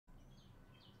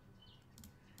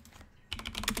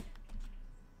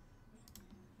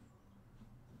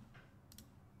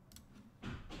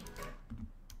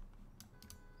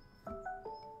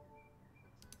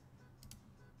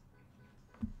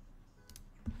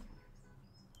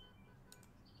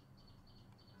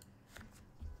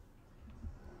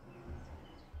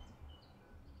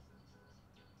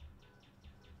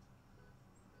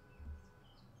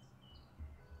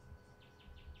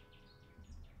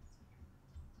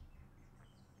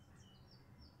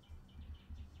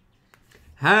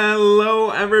Hello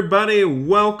everybody,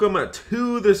 welcome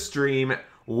to the stream.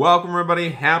 Welcome everybody,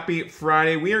 happy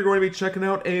Friday. We are going to be checking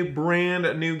out a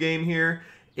brand new game here.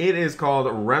 It is called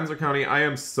Rensselaer County. I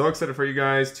am so excited for you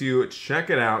guys to check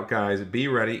it out, guys. Be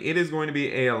ready. It is going to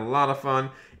be a lot of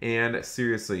fun, and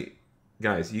seriously,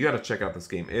 guys, you got to check out this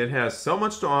game. It has so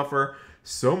much to offer,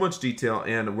 so much detail,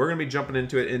 and we're going to be jumping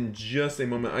into it in just a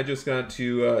moment. I just got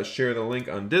to share the link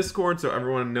on Discord so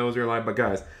everyone knows you're live, but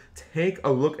guys, take a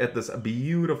look at this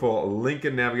beautiful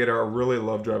Lincoln Navigator. I really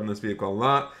love driving this vehicle a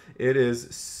lot. It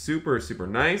is super, super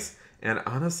nice, and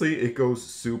honestly, it goes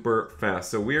super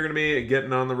fast. So we are going to be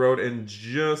getting on the road in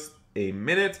just a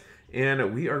minute,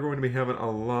 and we are going to be having a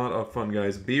lot of fun,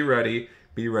 guys. Be ready.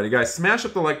 Be ready, guys. Smash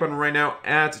up the like button right now.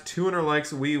 At 200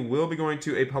 likes, we will be going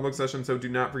to a public session, so do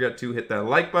not forget to hit that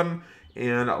like button.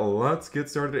 And let's get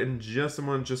started in just a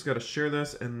moment. Just got to share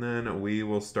this, and then we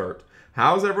will start.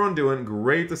 How's everyone doing?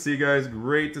 Great to see you guys.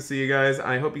 Great to see you guys.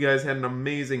 I hope you guys had an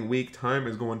amazing week. Time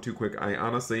is going too quick. I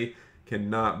honestly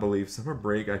cannot believe summer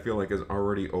break, I feel like, is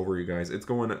already over, you guys. It's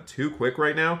going too quick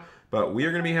right now. But we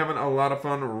are going to be having a lot of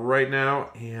fun right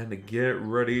now, and get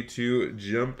ready to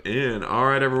jump in. All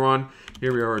right, everyone.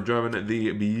 Here we are driving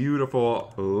the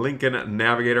beautiful Lincoln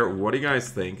Navigator. What do you guys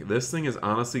think? This thing is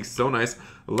honestly so nice.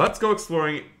 Let's go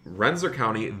exploring Rensselaer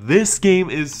County. This game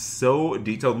is so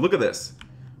detailed. Look at this.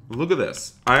 Look at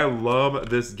this. I love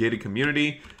this gated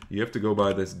community. You have to go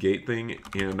by this gate thing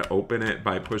and open it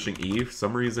by pushing E. For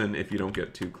some reason, if you don't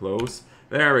get too close.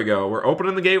 There we go. We're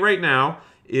opening the gate right now.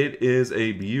 It is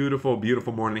a beautiful,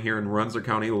 beautiful morning here in Rensselaer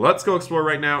County. Let's go explore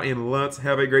right now, and let's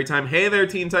have a great time. Hey there,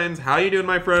 Teen Titans. How you doing,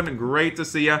 my friend? Great to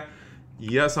see ya.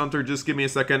 Yes, Hunter, just give me a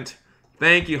second.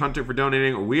 Thank you, Hunter, for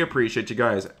donating. We appreciate you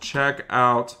guys. Check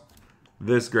out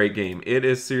this great game. It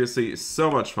is seriously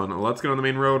so much fun. Let's get on the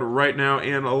main road right now,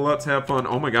 and let's have fun.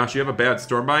 Oh my gosh, you have a bad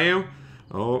storm by you?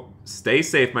 Oh, stay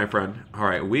safe, my friend. All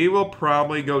right, we will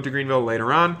probably go to Greenville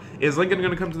later on. Is Lincoln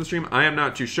going to come to the stream? I am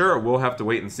not too sure. We'll have to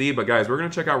wait and see. But, guys, we're going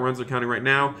to check out Rensselaer County right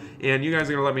now, and you guys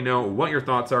are going to let me know what your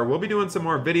thoughts are. We'll be doing some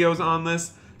more videos on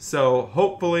this, so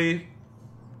hopefully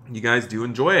you guys do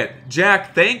enjoy it.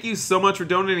 Jack, thank you so much for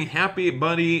donating.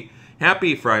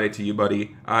 Happy Friday to you,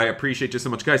 buddy. I appreciate you so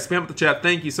much. Guys, spam up the chat.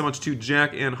 Thank you so much to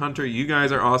Jack and Hunter. You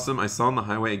guys are awesome. I saw on the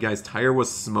highway a guy's tire was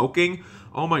smoking.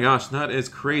 Oh my gosh, that is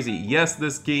crazy. Yes,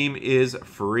 this game is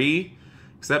free,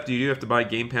 except you do have to buy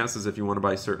game passes if you want to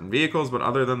buy certain vehicles, but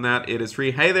other than that, it is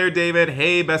free. Hey there, David.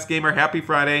 Hey, Best Gamer. Happy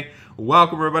Friday.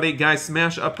 Welcome, everybody. Guys,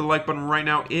 smash up the like button right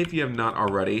now if you have not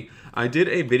already. I did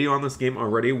a video on this game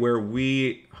already where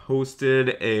we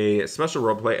hosted a special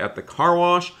roleplay at the car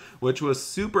wash, which was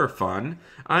super fun.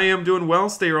 I am doing well,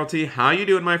 Stay Royalty. How you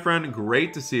doing, my friend?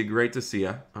 Great to see you. Great to see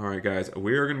you. All right, guys,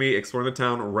 we are going to be exploring the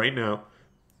town right now,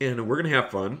 and we're going to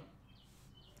have fun.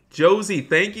 Josie,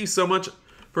 thank you so much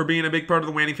for being a big part of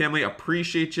the Wanny family.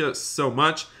 Appreciate you so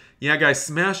much. Yeah, guys,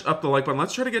 smash up the like button.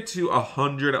 Let's try to get to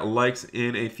 100 likes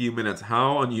in a few minutes.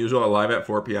 How unusual, live at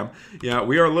 4 p.m. Yeah,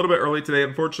 we are a little bit early today.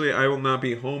 Unfortunately, I will not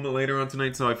be home later on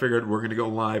tonight, so I figured we're going to go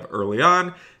live early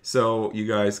on so you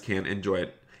guys can enjoy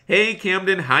it. Hey,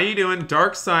 Camden, how you doing?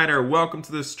 Darksider, welcome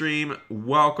to the stream.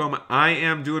 Welcome. I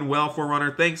am doing well,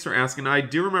 Forerunner. Thanks for asking. I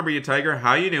do remember you, Tiger.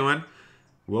 How you doing?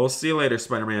 We'll see you later,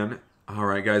 Spider-Man. All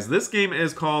right, guys. This game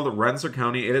is called Rensselaer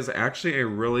County. It is actually a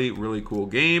really, really cool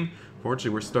game.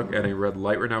 Fortunately, we're stuck at a red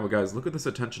light right now, but guys, look at this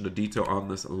attention to detail on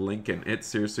this Lincoln. It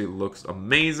seriously looks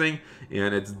amazing,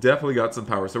 and it's definitely got some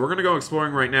power. So we're going to go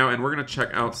exploring right now, and we're going to check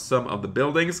out some of the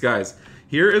buildings. Guys,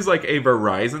 here is like a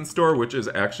Verizon store, which is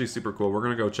actually super cool. We're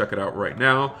going to go check it out right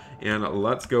now, and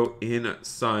let's go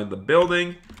inside the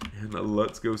building, and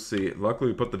let's go see.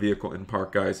 Luckily, we put the vehicle in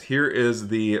park, guys. Here is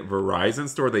the Verizon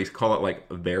store. They call it like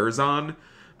Verizon.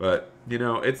 But, you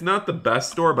know, it's not the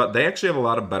best store, but they actually have a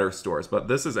lot of better stores. But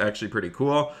this is actually pretty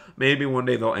cool. Maybe one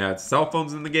day they'll add cell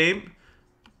phones in the game.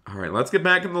 All right, let's get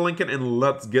back in the Lincoln and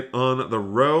let's get on the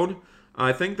road.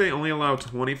 I think they only allow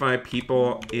 25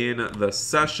 people in the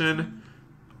session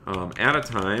at a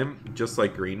time, just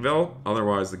like Greenville.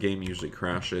 Otherwise, the game usually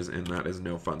crashes, and that is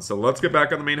no fun. So let's get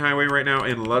back on the main highway right now,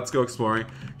 and let's go exploring.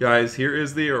 Guys, here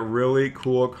is the really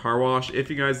cool car wash. If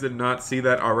you guys did not see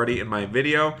that already in my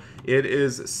video, it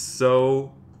is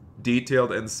so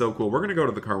detailed and so cool. We're going to go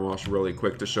to the car wash really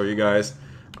quick to show you guys.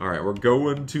 All right, we're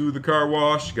going to the car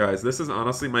wash. Guys, this is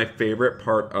honestly my favorite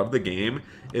part of the game,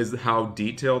 is how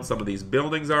detailed some of these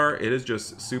buildings are. It is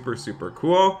just super, super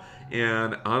cool.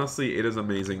 And honestly, it is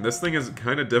amazing. This thing is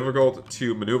kind of difficult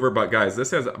to maneuver, but guys,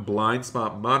 this has blind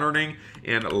spot monitoring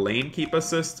and lane keep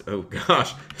assist. Oh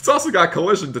gosh, it's also got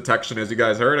collision detection, as you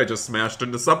guys heard. I just smashed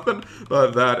into something,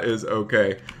 but that is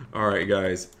okay. All right,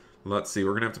 guys. Let's see.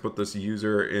 We're going to have to put this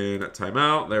user in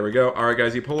timeout. There we go. All right,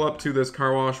 guys. You pull up to this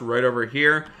car wash right over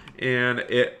here, and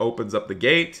it opens up the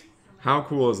gate. How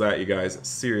cool is that, you guys?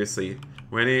 Seriously.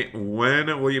 When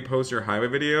will you post your highway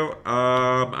video?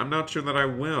 I'm not sure that I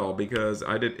will because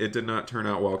it did not turn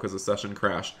out well because the session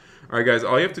crashed. All right, guys.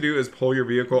 All you have to do is pull your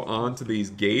vehicle onto these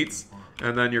gates,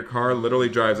 and then your car literally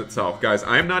drives itself. Guys,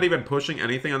 I'm not even pushing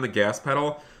anything on the gas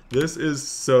pedal. This is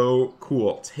so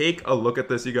cool. Take a look at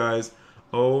this, you guys.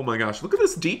 Oh my gosh, look at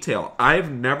this detail.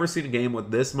 I've never seen a game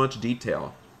with this much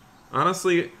detail.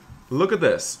 Honestly, look at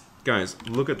this. Guys,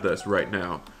 look at this right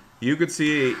now. You could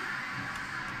see,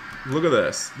 look at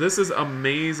this. This is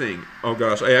amazing. Oh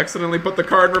gosh, I accidentally put the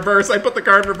car in reverse. I put the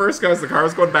car in reverse, guys. The car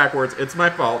was going backwards. It's my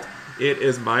fault. It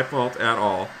is my fault at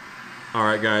all. All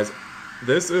right, guys.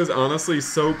 This is honestly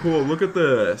so cool. Look at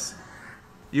this.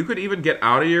 You could even get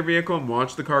out of your vehicle and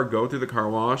watch the car go through the car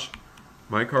wash.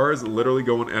 My car is literally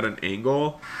going at an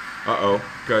angle. Uh-oh.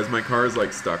 Guys, my car is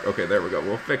like stuck. Okay, there we go.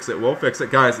 We'll fix it. We'll fix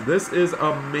it. Guys, this is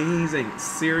amazing.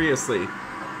 Seriously.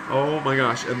 Oh my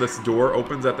gosh. And this door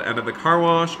opens at the end of the car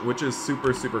wash, which is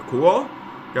super, super cool.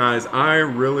 Guys, I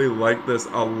really like this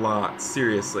a lot.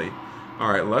 Seriously.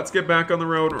 All right, let's get back on the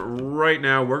road right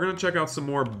now. We're going to check out some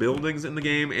more buildings in the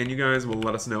game, and you guys will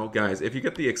let us know. Guys, if you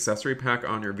get the accessory pack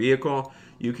on your vehicle,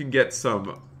 you can get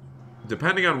some...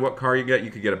 Depending on what car you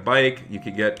could get a bike, you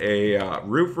could get a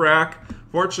roof rack.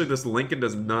 Fortunately, this Lincoln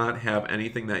does not have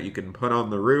anything that you can put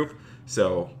on the roof,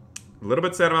 so a little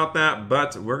bit sad about that,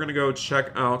 but we're going to go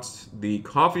check out the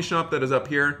coffee shop that is up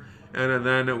here, and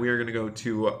then we are going to go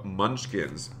to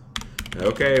Munchkins.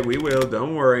 Okay, we will.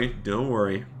 Don't worry. Don't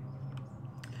worry.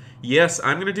 Yes,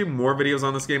 I'm going to do more videos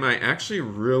on this game. I actually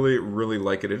really, really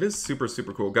like it. It is super,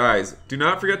 super cool. Guys, do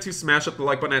not forget to smash up the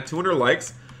like button at 200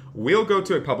 likes. We'll go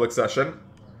to a public session.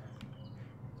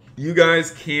 You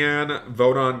guys can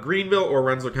vote on Greenville or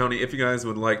Rensselaer County if you guys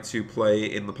would like to play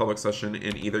in the public session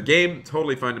in either game.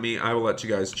 Totally fine to me. I will let you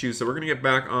guys choose. So we're going to get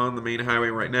back on the main highway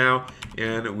right now,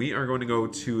 and we are going to go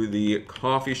to the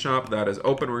coffee shop that is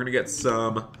open. We're going to get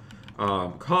some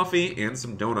coffee and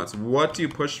some donuts. What do you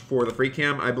push for the free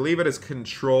cam? I believe it is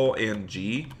Control and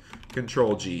G.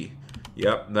 Control G.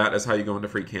 Yep, that is how you go into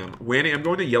free cam. Wanny, I'm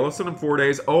going to Yellowstone in 4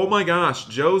 days. Oh my gosh,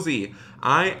 Josie.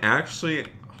 I actually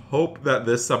hope that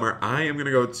this summer I am going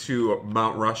to go to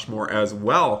Mount Rushmore as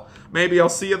well. Maybe I'll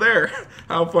see you there.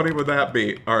 How funny would that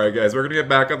be? All right, guys, we're going to get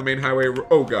back on the main highway.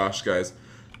 Oh gosh, guys.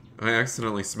 I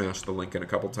accidentally smashed the Lincoln a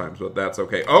couple times, but that's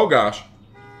okay. Oh gosh.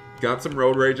 Got some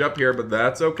road rage up here, but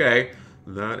that's okay.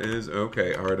 That is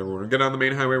okay. All right, everyone, get on the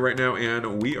main highway right now,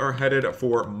 and we are headed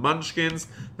for Munchkins.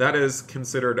 That is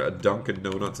considered a Dunkin'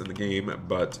 Donuts in the game,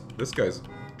 but this guy's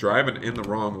driving in the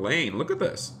wrong lane. Look at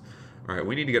this. All right,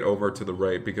 we need to get over to the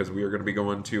right because we are going to be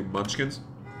going to Munchkins.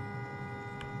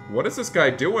 What is this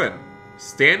guy doing?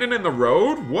 Standing in the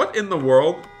road? What in the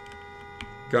world?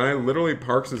 Guy literally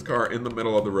parks his car in the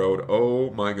middle of the road. Oh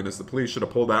my goodness, the police should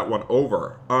have pulled that one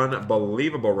over.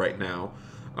 Unbelievable right now.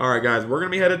 Alright guys, we're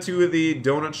going to be headed to the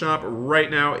donut shop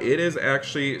right now. It is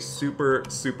actually super,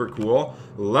 super cool.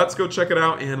 Let's go check it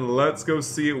out and let's go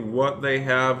see what they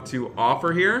have to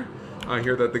offer here. I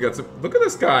hear that they got some... Look at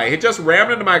this guy. He just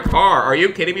rammed into my car. Are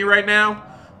you kidding me right now?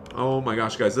 Oh my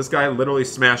gosh, guys. This guy literally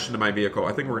smashed into my vehicle.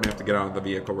 I think we're going to have to get out of the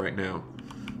vehicle right now.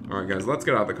 Alright guys, let's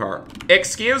get out of the car.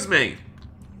 Excuse me.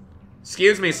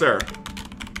 Excuse me, sir.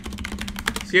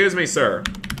 Excuse me, sir.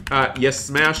 You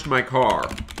smashed my car.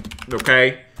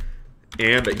 Okay?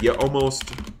 And you almost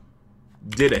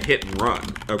did a hit and run.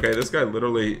 Okay, this guy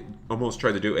literally almost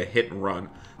tried to do a hit and run.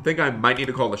 I think I might need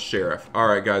to call the sheriff.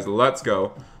 Alright, guys, let's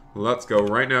go. Let's go.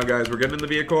 Right now, guys, we're getting in the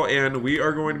vehicle, and we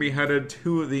are going to be headed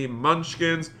to the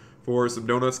Munchkins for some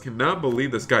donuts. Cannot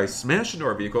believe this guy smashed into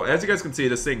our vehicle. As you guys can see,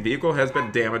 this vehicle has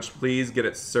been damaged. Please get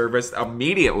it serviced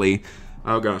immediately.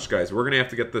 Oh, gosh, guys, we're going to have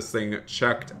to get this thing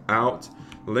checked out.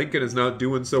 Lincoln is not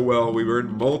doing so well. We were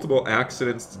in multiple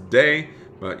accidents today,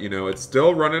 but, you know, it's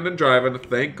still running and driving.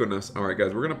 Thank goodness. All right,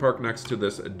 guys, we're going to park next to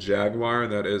this Jaguar.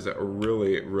 That is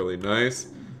really, really nice.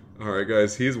 All right,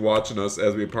 guys, he's watching us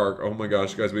as we park. Oh, my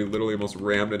gosh, guys, we literally almost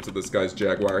rammed into this guy's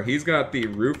Jaguar. He's got the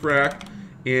roof rack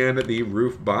and the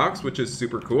roof box, which is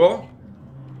super cool.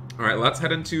 All right, let's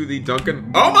head into the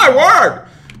Dunkin'. Oh, my word!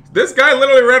 This guy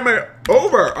literally ran me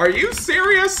over. Are you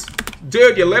serious?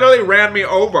 Dude, you literally ran me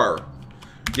over.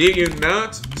 Do you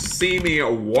not see me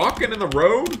walking in the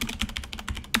road?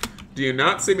 Do you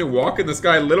not see me walking? This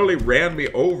guy literally ran me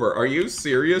over. Are you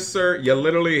serious, sir? You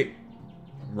literally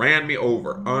ran me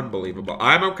over. Unbelievable.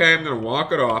 I'm okay. I'm going to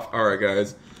walk it off. All right,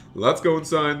 guys. Let's go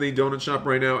inside the donut shop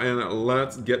right now and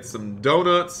let's get some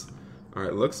donuts.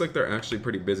 Alright, looks like they're actually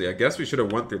pretty busy. I guess we should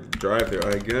have went through the drive-thru.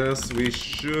 I guess we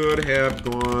should have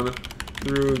gone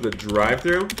through the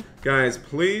drive-thru. Guys,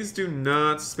 please do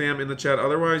not spam in the chat.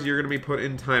 Otherwise, you're going to be put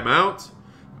in timeout.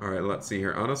 Alright, let's see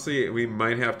here. Honestly, we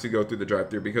might have to go through the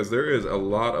drive-thru because there is a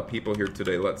lot of people here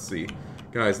today. Let's see.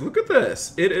 Guys, look at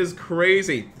this. It is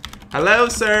crazy. Hello,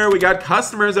 sir. We got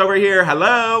customers over here.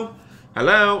 Hello.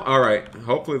 Hello. Alright,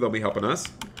 hopefully they'll be helping us.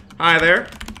 Hi there.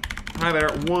 Hi there.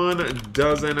 1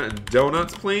 dozen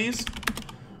donuts, please.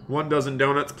 1 dozen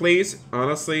donuts, please.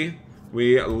 Honestly,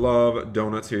 we love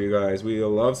donuts here, you guys. We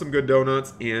love some good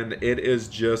donuts, and it is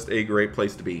just a great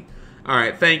place to be. All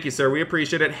right, thank you, sir. We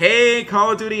appreciate it. Hey,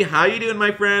 Call of Duty, how you doing,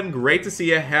 my friend? Great to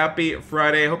see you. Happy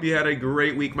Friday. I hope you had a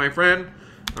great week, my friend.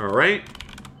 All right.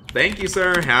 Thank you,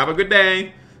 sir. Have a good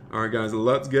day. All right, guys,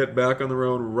 let's get back on the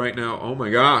road right now. Oh, my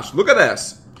gosh. Look at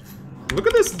this. Look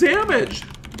at this damage.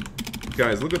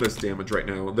 Guys, look at this damage right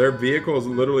now. Their vehicle is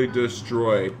literally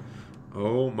destroyed.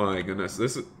 Oh my goodness.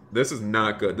 This is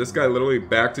not good. This guy literally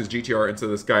backed his GTR into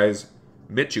this guy's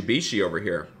Mitsubishi over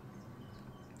here.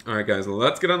 Alright guys,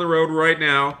 let's get on the road right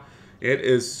now. It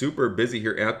is super busy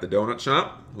here at the donut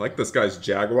shop. I like this guy's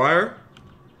Jaguar.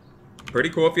 Pretty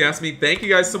cool if you ask me. Thank you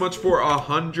guys so much for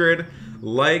 100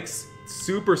 likes.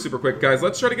 Super quick. Guys,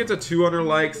 let's try to get to 200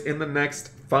 likes in the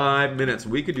next 5 minutes.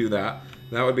 We could do that.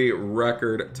 That would be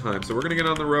record time. So we're going to get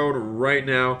on the road right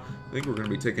now. I think we're going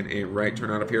to be taking a right turn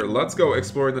out of here. Let's go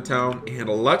exploring the town and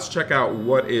let's check out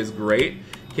what is great.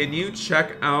 Can you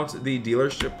check out the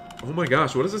dealership? Oh my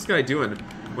gosh, what is this guy doing?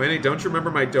 Wanny, don't you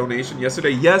remember my donation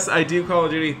yesterday? Yes, I do, Call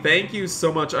of Duty. Thank you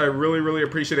so much. I really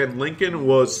appreciate it. Lincoln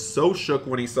was so shook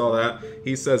when he saw that.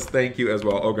 He says thank you as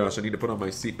well. Oh gosh, I need to put on my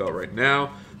seatbelt right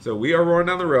now. So we are rolling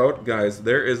down the road. Guys,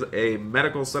 there is a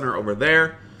medical center over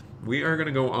there. We are going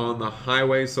to go on the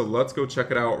highway, so let's go check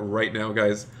it out right now,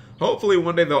 guys. Hopefully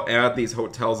one day they'll add these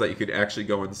hotels that you could actually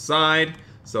go inside.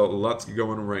 So let's get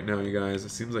going right now, you guys. It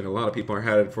seems like a lot of people are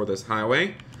headed for this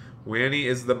highway. Wanny,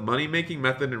 is the money-making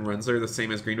method in Rensselaer the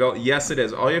same as Greenville? Yes, it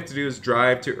is. All you have to do is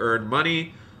drive to earn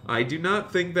money. I do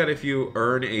not think that if you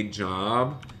earn a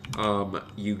job,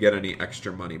 you get any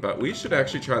extra money. But we should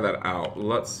actually try that out.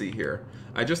 Let's see here.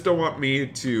 I just don't want me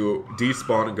to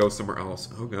despawn and go somewhere else.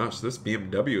 Oh gosh, this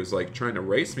BMW is like trying to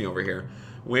race me over here.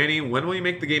 Wanny, when will you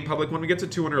make the game public? When we get to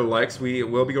 200 likes, we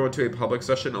will be going to a public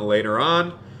session later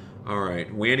on.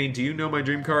 Alright, Wanny, do you know my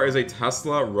dream car is a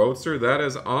Tesla Roadster? That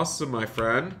is awesome, my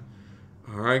friend.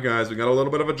 Alright, guys, we got a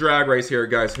little bit of a drag race here,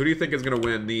 guys. Who do you think is going to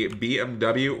win, the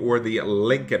BMW or the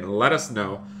Lincoln? Let us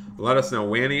know. Let us know.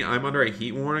 Wanny, I'm under a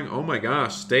heat warning. Oh my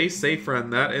gosh, stay safe,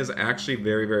 friend. That is actually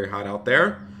very hot out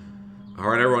there.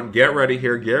 Alright, everyone, get ready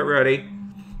here. Get ready.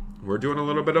 We're doing a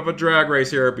little bit of a drag race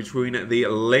here between the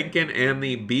Lincoln and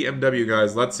the BMW,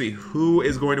 guys. Let's see who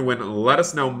is going to win. Let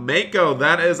us know. Mako,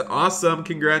 that is awesome.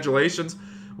 Congratulations.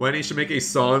 Wanny should make a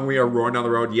song. We are roaring down the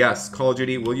road. Yes, Call of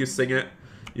Duty, will you sing it?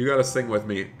 You gotta sing with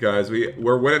me, guys.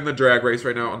 We're winning the drag race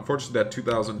right now. Unfortunately, that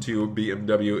 2002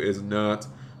 BMW is not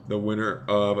the winner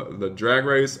of the drag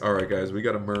race. Alright, guys, we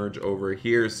gotta merge over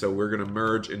here. So we're gonna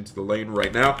merge into the lane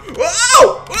right now.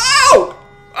 Whoa! Whoa!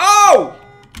 Oh!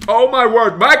 Oh my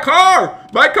word, my car!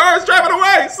 My car is driving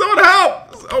away! Someone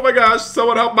help! Oh my gosh,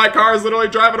 someone help, my car is literally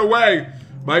driving away!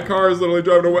 My car is literally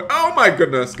driving away. Oh my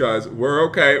goodness, guys. We're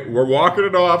okay. We're walking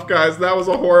it off, guys. That was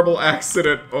a horrible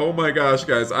accident. Oh my gosh,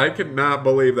 guys. I cannot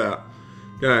believe that.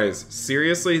 Guys,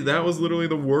 seriously, that was literally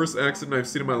the worst accident I've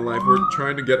seen in my life. We're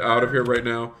trying to get out of here right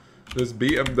now. This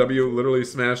BMW literally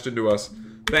smashed into us.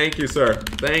 Thank you, sir.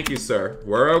 Thank you, sir.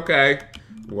 We're okay.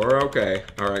 We're okay.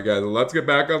 Alright, guys. Let's get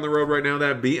back on the road right now.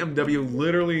 That BMW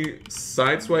literally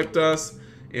sideswiped us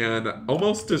and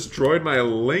almost destroyed my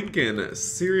Lincoln.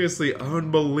 Seriously,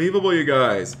 unbelievable, you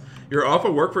guys. You're off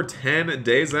of work for 10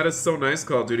 days. That is so nice,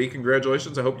 Call of Duty.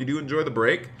 Congratulations. I hope you do enjoy the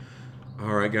break.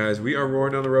 Alright, guys. We are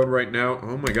roaring down the road right now.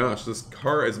 Oh my gosh, this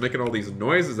car is making all these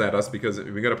noises at us because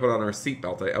we got to put on our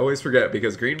seatbelt. I always forget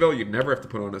because Greenville, you never have to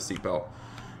put on a seatbelt.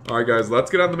 Alright, guys.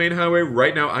 Let's get on the main highway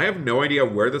right now. I have no idea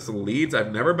where this leads.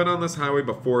 I've never been on this highway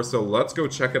before, so let's go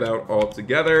check it out all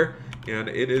together. And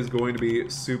it is going to be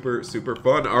super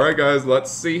fun. Alright, guys, let's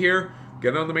see here.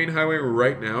 Get on the main highway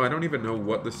right now. I don't even know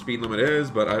what the speed limit is,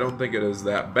 but I don't think it is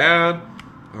that bad.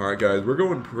 Alright, guys, we're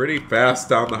going pretty fast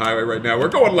down the highway right now. We're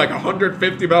going like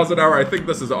 150 miles an hour. I think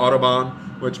this is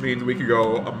Autobahn, which means we could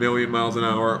go 1,000,000 miles an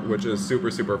hour, which is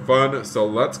super fun. So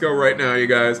let's go right now, you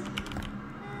guys.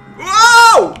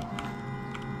 Whoa!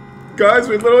 Guys,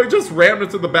 we literally just rammed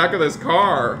into the back of this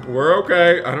car. We're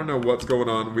okay. I don't know what's going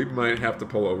on. We might have to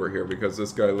pull over here because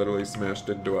this guy literally smashed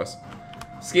into us.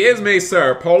 Excuse me,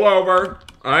 sir. Pull over.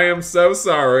 I am so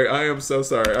sorry. I am so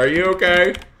sorry. Are you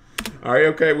okay? Are you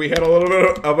okay? We had a little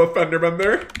bit of a fender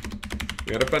bender.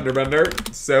 We had a fender bender.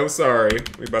 So sorry.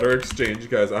 We better exchange,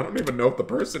 guys. I don't even know if the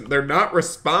person... They're not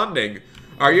responding.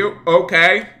 Are you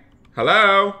okay?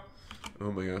 Hello?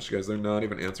 Oh my gosh, guys. They're not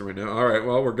even answering right now. Alright,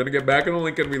 well, we're going to get back in the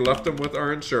Lincoln. We left them with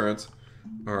our insurance.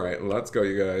 Alright, let's go,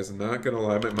 you guys. Not going to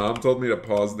lie. My mom told me to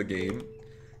pause the game.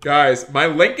 Guys, my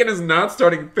Lincoln is not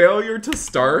starting. Failure to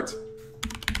start.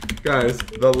 Guys,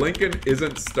 the Lincoln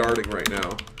isn't starting right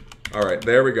now. Alright,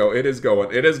 there we go. It is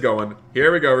going. It is going.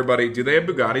 Here we go, everybody. Do they have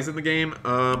Bugattis in the game?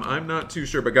 I'm not too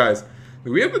sure. But guys,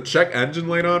 we have the check engine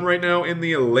light on right now in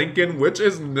the Lincoln, which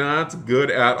is not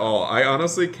good at all. I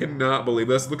honestly cannot believe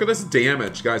this. Look at this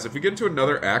damage, guys. If we get into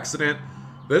another accident,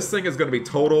 this thing is going to be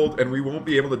totaled and we won't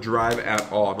be able to drive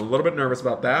at all. I'm a little bit nervous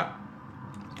about that.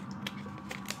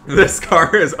 This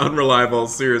car is unreliable.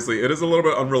 Seriously, it is a little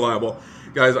bit unreliable.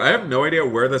 Guys, I have no idea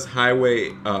where this highway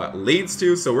leads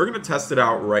to, so we're going to test it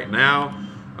out right now.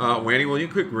 Wanny, will you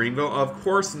quit Greenville? Of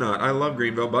course not. I love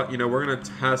Greenville, but, you know, we're going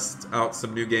to test out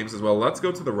some new games as well. Let's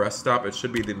go to the rest stop. It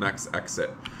should be the next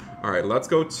exit. All right, let's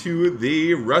go to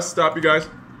the rest stop, you guys.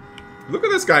 Look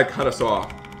at this guy cut us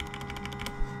off.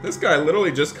 This guy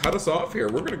literally just cut us off here.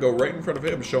 We're going to go right in front of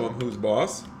him, show him who's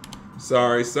boss.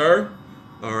 Sorry, sir.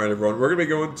 All right, everyone. We're going to be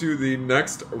going to the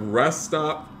next rest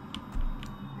stop.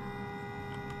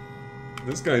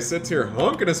 This guy sits here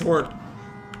honking his horn.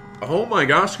 Oh my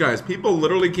gosh, guys. People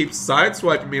literally keep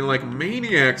sideswiping me like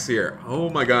maniacs here. Oh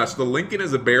my gosh. The Lincoln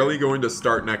is barely going to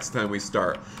start next time we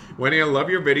start. Wanny, I love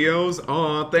your videos.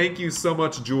 Aw, thank you so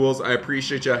much, Jules. I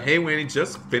appreciate you. Hey, Wanny,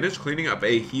 just finished cleaning up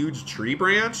a huge tree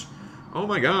branch? Oh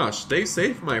my gosh. Stay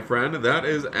safe, my friend. That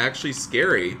is actually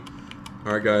scary.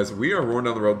 Alright guys, we are rolling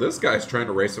down the road. This guy's trying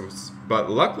to race us,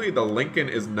 but luckily the Lincoln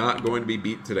is not going to be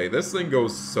beat today. This thing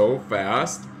goes so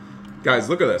fast. Guys,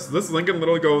 look at this. This Lincoln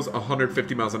literally goes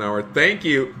 150 miles an hour. Thank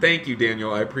you,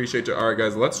 Daniel. I appreciate you. Alright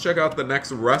guys, let's check out the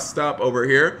next rest stop over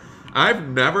here. I've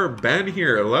never been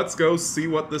here. Let's go see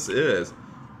what this is.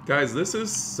 Guys, this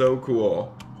is so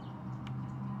cool.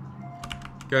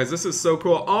 Guys, this is so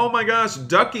cool. Oh my gosh,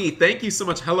 Ducky, thank you so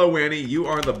much. Hello, Wanny. You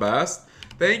are the best.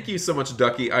 Thank you so much,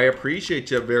 Ducky. I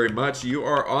appreciate you very much. You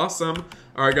are awesome.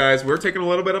 All right, guys, we're taking a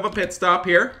little bit of a pit stop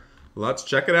here. Let's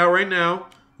check it out right now.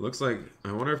 Looks like,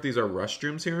 I wonder if these are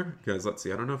restrooms here. Guys, let's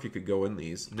see. I don't know if you could go in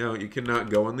these. No, you cannot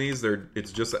go in these.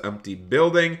 It's just an empty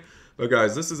building. But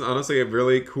guys, this is honestly a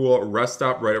really cool rest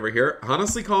stop right over here.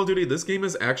 Honestly, Call of Duty, this game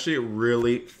is actually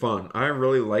really fun. I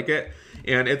really like it.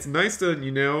 And it's nice to,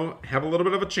 you know, have a little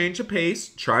bit of a change of pace,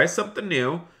 try something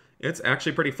new. It's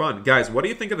actually pretty fun. Guys, what do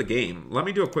you think of the game? Let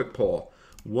me do a quick poll.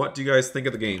 What do you guys think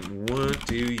of the game? What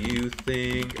do you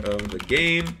think of the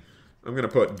game? I'm going to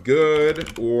put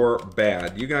good or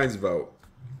bad. You guys vote.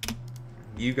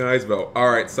 You guys vote.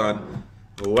 All right, son.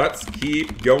 Let's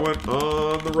keep going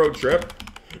on the road trip.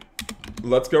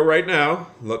 Let's go right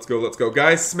now. Let's go, let's go.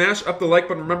 Guys, smash up the like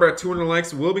button. Remember, at 200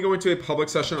 likes, we'll be going to a public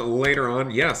session later on.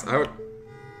 Yes, I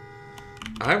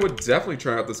would definitely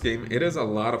try out this game. It is a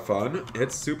lot of fun.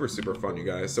 It's super, super fun, you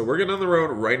guys. So we're getting on the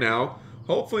road right now.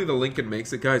 Hopefully the Lincoln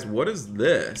makes it. Guys, what is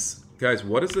this? Guys,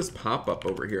 what is this pop-up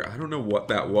over here? I don't know what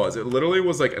that was. It literally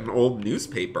was like an old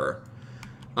newspaper.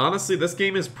 Honestly, this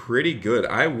game is pretty good.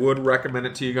 I would recommend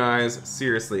it to you guys.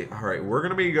 Seriously. All right, we're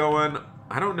going to be going...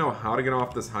 I don't know how to get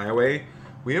off this highway.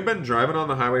 We have been driving on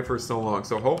the highway for so long.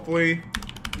 So hopefully...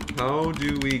 How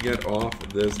do we get off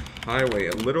this highway?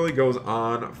 It literally goes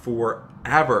on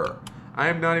forever. I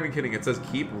am not even kidding. It says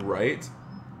keep right.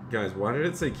 Guys, why did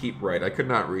it say keep right? I could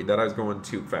not read that. I was going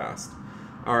too fast.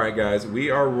 Alright, guys. We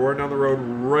are roaring down the road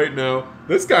right now.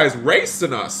 This guy's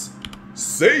racing us.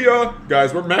 See ya.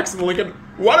 Guys, we're maxing the Lincoln.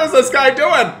 What is this guy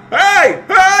doing? Hey!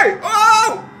 Hey!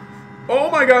 Oh!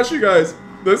 Oh my gosh, you guys.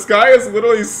 This guy is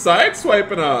literally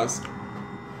sideswiping us.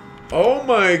 Oh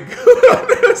my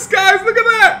goodness, guys, look at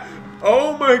that!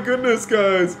 Oh my goodness,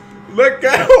 guys. Look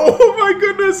at, oh my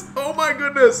goodness, oh my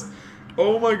goodness.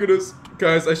 Oh my goodness.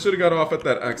 Guys, I should have got off at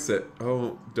that exit.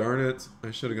 Oh, darn it.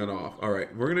 I should have gone off. All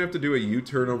right, we're going to have to do a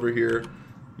U-turn over here.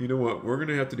 You know what? We're going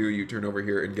to have to do a U-turn over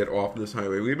here and get off this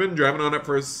highway. We've been driving on it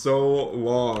for so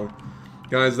long.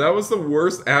 Guys, that was the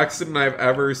worst accident I've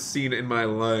ever seen in my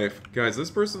life. Guys,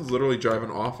 this person's literally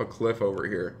driving off a cliff over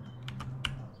here.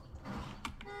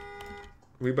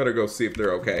 We better go see if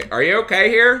they're okay. Are you okay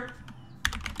here?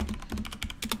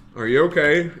 Are you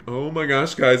okay? Oh my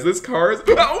gosh, guys, this car is...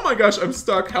 Oh my gosh, I'm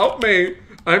stuck. Help me.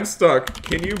 I'm stuck.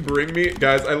 Can you bring me?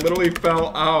 Guys, I literally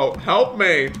fell out. Help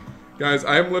me. Guys,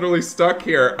 I'm literally stuck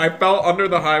here. I fell under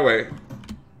the highway.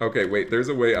 Okay, wait, there's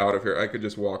a way out of here. I could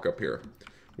just walk up here.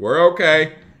 We're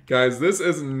okay. Guys, this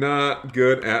is not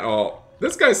good at all.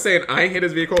 This guy's saying I hit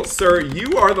his vehicle. Sir,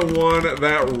 you are the one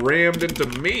that rammed into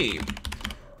me.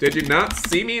 Did you not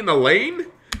see me in the lane?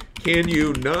 Can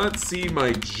you not see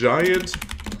my giant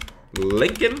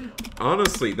Lincoln?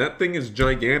 Honestly, that thing is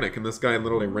gigantic, and this guy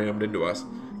literally rammed into us.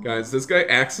 Guys, this guy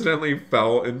accidentally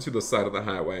fell into the side of the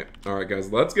highway. Alright,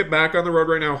 guys, let's get back on the road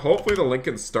right now. Hopefully the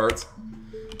Lincoln starts.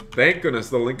 Thank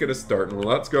goodness the Lincoln is starting.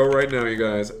 Let's go right now, you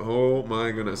guys. Oh my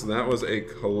goodness, that was a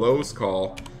close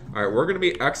call. Alright, we're going to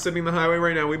be exiting the highway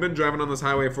right now. We've been driving on this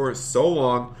highway for so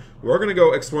long. We're going to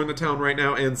go exploring the town right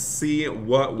now and see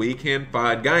what we can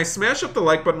find. Guys, smash up the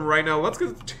like button right now. Let's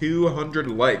get 200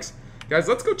 likes. Guys,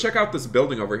 let's go check out this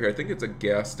building over here. I think it's a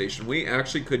gas station. We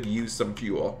actually could use some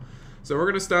fuel. So we're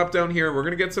going to stop down here. We're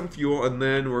going to get some fuel, and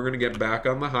then we're going to get back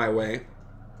on the highway.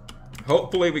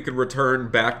 Hopefully we can return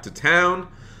back to town.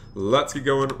 Let's get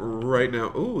going right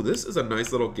now. Ooh, this is a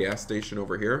nice little gas station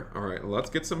over here. All right, let's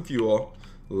get some fuel.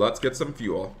 Let's get some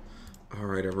fuel. All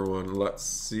right, everyone. Let's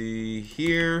see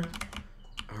here.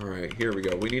 All right, here we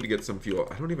go. We need to get some fuel.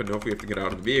 I don't even know if we have to get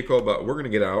out of the vehicle, but we're going to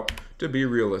get out to be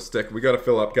realistic. We got to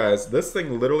fill up, guys. This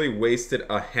thing literally wasted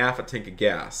a half a tank of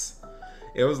gas.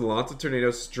 It was lots of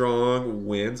tornadoes, strong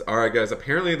winds. All right, guys,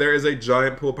 apparently there is a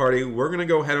giant pool party. We're going to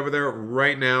go head over there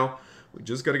right now. We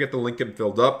just got to get the Lincoln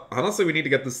filled up. Honestly, we need to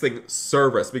get this thing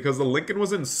serviced because the Lincoln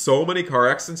was in so many car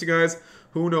accidents, you guys.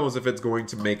 Who knows if it's going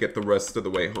to make it the rest of the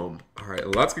way home. All right,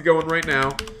 let's get going right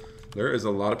now. There is a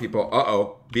lot of people.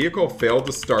 Uh-oh. Vehicle failed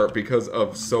to start because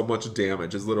of so much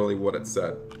damage is literally what it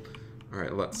said. All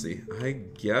right, let's see. I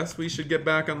guess we should get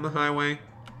back on the highway.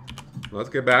 Let's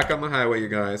get back on the highway, you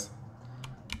guys.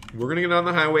 We're going to get on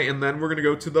the highway, and then we're going to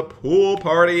go to the pool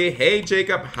party. Hey,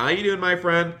 Jacob. How you doing, my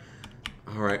friend?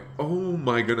 All right. Oh,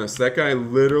 my goodness. That guy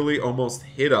literally almost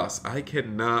hit us. I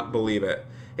cannot believe it.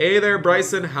 Hey there,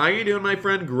 Bryson. How you doing, my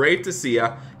friend? Great to see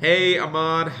ya. Hey,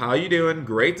 Ahmad. How you doing?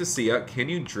 Great to see ya. Can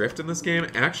you drift in this game?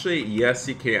 Actually, yes,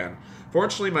 you can.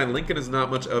 Fortunately, my Lincoln is not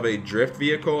much of a drift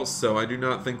vehicle, so I do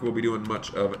not think we'll be doing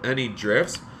much of any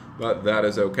drifts, but that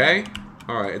is okay.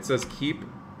 All right. It says keep...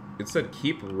 It said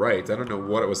keep right. I don't know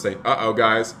what it was saying. Uh-oh,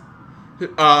 guys.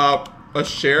 A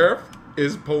sheriff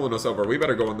is pulling us over. We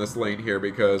better go in this lane here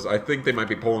because I think they might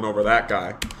be pulling over that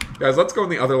guy. Guys, let's go in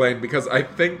the other lane because I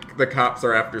think the cops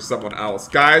are after someone else.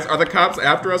 Guys, are the cops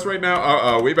after us right now?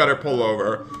 Uh-oh, we better pull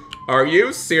over. Are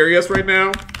you serious right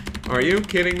now? Are you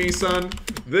kidding me, son?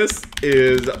 This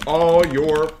is all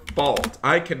your fault.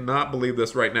 I cannot believe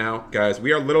this right now. Guys,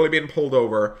 we are literally being pulled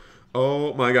over.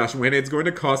 Oh my gosh, Wanny, it's going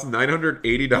to cost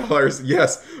 $980.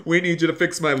 Yes, we need you to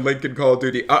fix my Lincoln Call of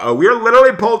Duty. Uh-oh, we are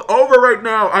literally pulled over right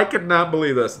now. I cannot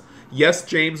believe this. Yes,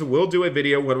 James will do a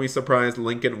video when we surprise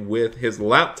Lincoln with his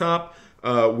laptop.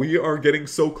 We are getting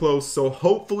so close, so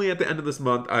hopefully at the end of this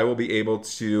month, I will be able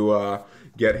to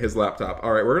get his laptop.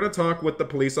 All right, we're going to talk with the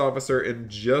police officer in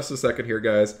just a second here,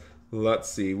 guys. Let's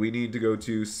see. We need to go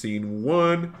to scene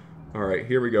 1. All right,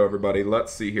 here we go, everybody.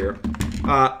 Let's see here.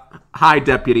 Hi,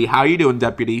 Deputy. How you doing,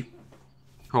 Deputy?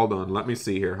 Hold on. Let me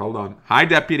see here. Hold on. Hi,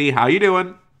 Deputy. How you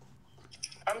doing?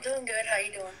 I'm doing good. How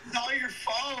you doing? It's all your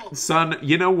fault. Son,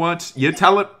 you know what? You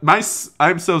tell it.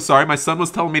 I'm so sorry. My son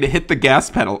was telling me to hit the gas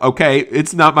pedal. Okay,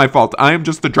 it's not my fault. I am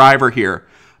just the driver here.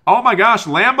 Oh my gosh,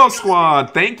 Lambo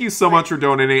Squad. Thank you so much for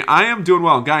donating. I am doing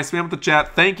well. Guys, spam with the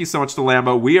chat. Thank you so much to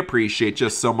Lambo. We appreciate you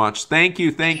so much. Thank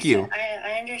you. Thank you.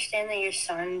 I understand that your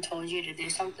son told you to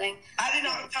do something. I did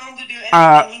not tell him to do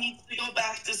anything. He needs to go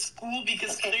back to school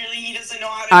because clearly he doesn't know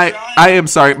how to drive. I am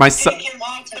sorry. My son... Take him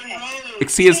off the road.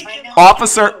 Excuse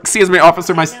me,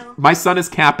 officer. My son is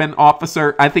capping.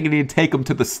 Officer, I think you need to take him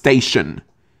to the station.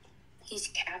 He's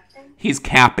captain? He's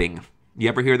capping. You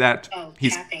ever hear that? Oh,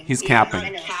 capping. He's yeah,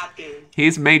 capping.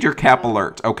 He's major cap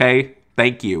alert, okay?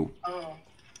 Thank you. Oh,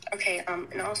 okay,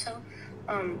 and also,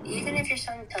 even if your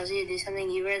son tells you to do something,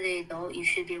 you are the adult, you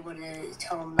should be able to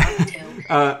tell him not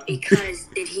to. Because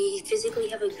did he physically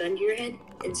have a gun to your head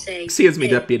and say, excuse me,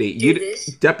 hey, Deputy.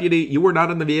 Deputy, you were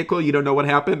not in the vehicle. You don't know what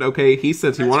happened, okay? He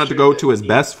says he wanted to go to his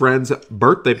best friend's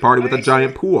birthday party with a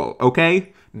giant pool,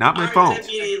 okay? Not my fault.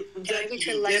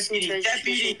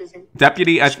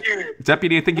 Deputy, I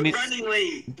think you need...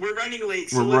 We're running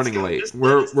late. We're running late.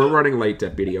 We're running late,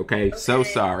 Deputy, okay? So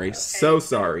sorry. Okay. So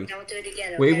sorry. Don't do it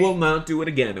again, okay? We will not do it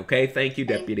again, okay? Thank you,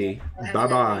 Deputy.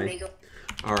 Bye-bye.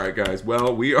 All right, guys.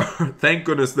 Well, we are... Thank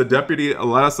goodness the Deputy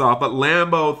let us off. But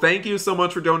Lambo, thank you so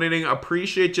much for donating.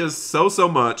 Appreciate you so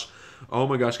much. Oh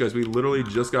my gosh, guys. We literally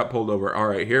just got pulled over. All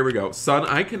right, here we go. Son,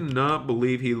 I cannot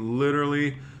believe he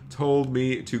literally... told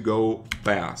me to go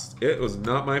fast. It was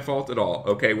not my fault at all.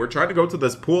 Okay, we're trying to go to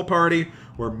this pool party.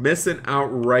 We're missing out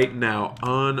right now.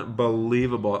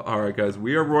 Unbelievable. All right, guys,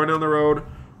 we are running on the road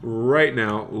right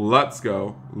now. Let's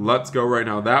go. Let's go right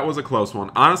now. That was a close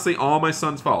one. Honestly, all my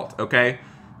son's fault, okay?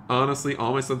 Honestly,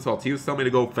 all my son's fault. He was telling me to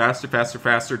go faster, faster,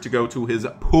 faster to go to his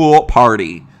pool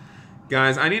party.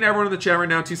 Guys, I need everyone in the chat right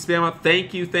now to spam up.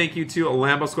 Thank you to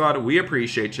Lambo Squad. We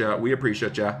appreciate you. We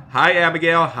appreciate you. Hi,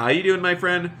 Abigail. How you doing, my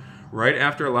friend? Right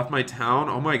after I left my town.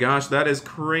 Oh my gosh, that is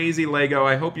crazy, Lego.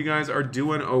 I hope you guys are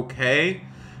doing okay.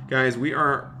 Guys, we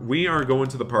are going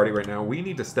to the party right now. We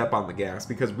need to step on the gas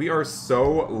because we are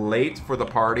so late for the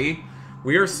party.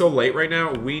 We are so late right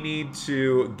now. We need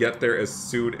to get there as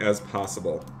soon as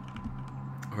possible.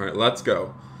 All right, let's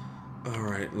go. All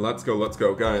right, let's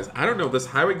go, guys. I don't know. This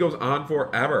highway goes on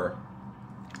forever.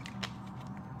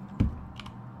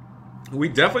 We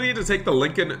definitely need to take the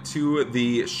Lincoln to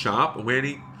the shop.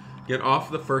 Wanny, get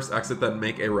off the first exit, then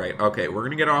make a right. Okay, we're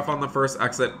gonna get off on the first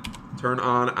exit. Turn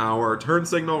on our turn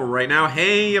signal right now.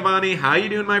 Hey, Wanny, how you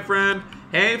doing, my friend?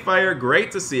 Hey, Fire,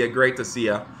 great to see you. Great to see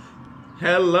you.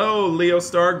 Hello, Leo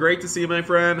Star. Great to see you, my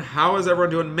friend. How is everyone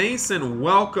doing? Mason,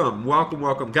 welcome, welcome,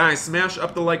 welcome. Guys, smash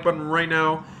up the like button right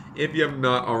now if you have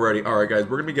not already. All right, guys,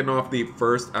 we're gonna be getting off the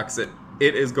first exit.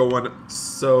 It is going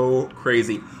so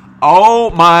crazy. Oh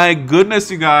my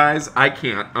goodness, you guys. I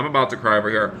can't. I'm about to cry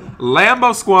over here.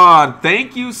 Lambo Squad,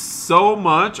 thank you so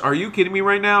much. Are you kidding me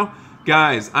right now?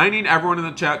 Guys, I need everyone in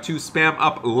the chat to spam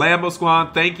up Lambo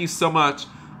Squad. Thank you so much.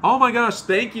 Oh my gosh,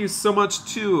 thank you so much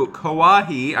to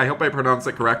Kawahi. I hope I pronounced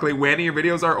it correctly. Wanny, your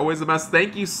videos are always the best.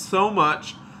 Thank you so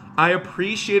much. I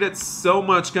appreciate it so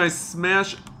much. Guys,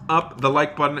 smash up the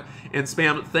like button and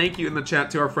spam thank you in the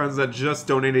chat to our friends that just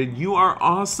donated. You are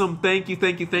awesome. Thank you,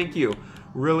 thank you, thank you.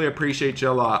 Really appreciate you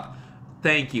a lot.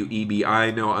 Thank you, EB.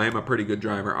 I know I am a pretty good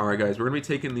driver. All right, guys, we're going to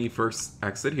be taking the first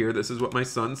exit here. This is what my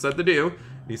son said to do.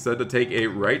 He said to take a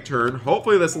right turn.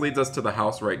 Hopefully this leads us to the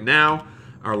house right now.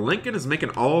 Our Lincoln is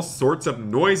making all sorts of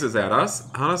noises at us.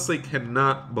 Honestly,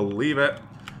 cannot believe it.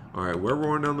 All right, we're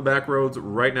rolling down the back roads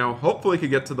right now. Hopefully we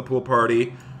could get to the pool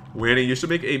party. Wanny, you should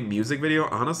make a music video.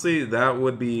 Honestly, that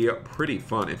would be pretty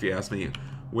fun if you ask me.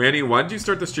 Wanny, why did you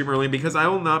start the stream early? Because I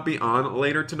will not be on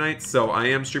later tonight, so I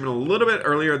am streaming a little bit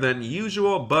earlier than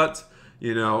usual, but,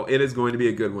 you know, it is going to be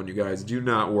a good one, you guys. Do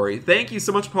not worry. Thank you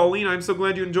so much, Pauline. I'm so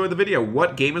glad you enjoyed the video.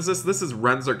 What game is this? This is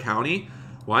Rensselaer County.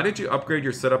 Why did you upgrade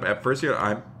your setup? At first you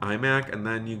had iMac, and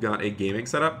then you got a gaming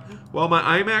setup. Well, my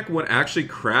iMac would actually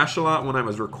crash a lot when I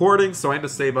was recording, so I had to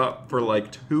save up for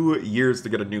like 2 years to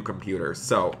get a new computer.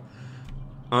 So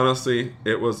honestly,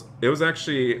 it was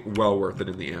actually well worth it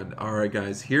in the end. All right,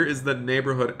 guys, here is the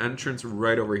neighborhood entrance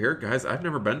right over here. Guys, I've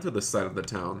never been to this side of the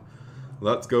town.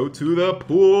 Let's go to the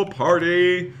pool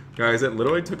party. Guys, it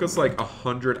literally took us like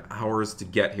 100 hours to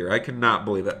get here. I cannot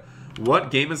believe it.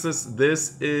 What game is this?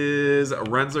 This is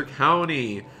Rensselaer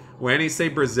County. Wanny say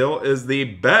Brazil is the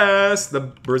best.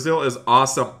 Brazil is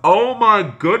awesome. Oh my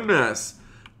goodness.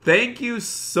 Thank you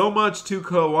so much to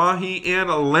Kawahi and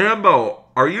Lambo.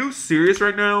 Are you serious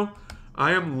right now?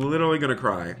 I am literally gonna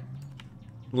cry.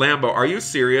 Lambo, are you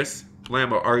serious?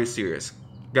 Lambo, are you serious?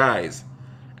 Guys,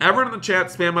 everyone in the chat,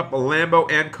 spam up Lambo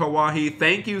and Kawahi.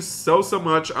 Thank you so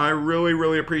much. I really,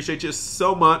 really appreciate you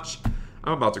so much.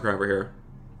 I'm about to cry over here.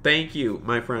 Thank you,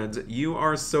 my friends. You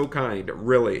are so kind,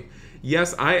 really.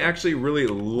 Yes, I actually really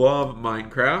love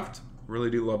Minecraft.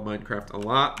 Really do love Minecraft a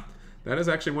lot. That is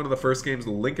actually one of the first games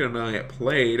Lincoln and I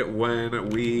played when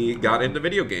we got into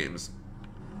video games.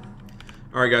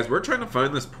 Alright, guys, we're trying to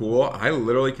find this pool. I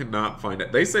literally cannot find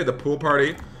it. They say the pool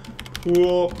party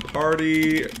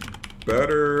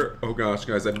better. Oh gosh,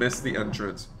 guys, I missed the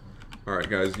entrance.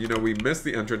 Alright, guys, you know, we missed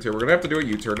the entrance here. We're gonna have to do a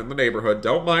U-turn in the neighborhood.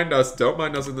 Don't mind us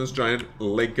in this giant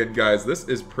Lincoln, guys. This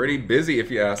is pretty busy if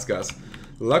you ask us.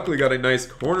 Luckily got a nice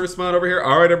corner spot over here.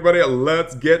 Alright, everybody,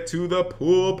 let's get to the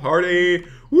pool party.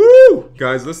 Woo!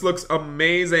 Guys, this looks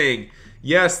amazing.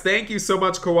 Yes, thank you so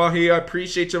much, Kawahi. I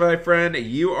appreciate you, my friend.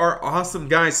 You are awesome,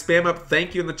 guys. Spam up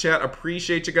thank you in the chat.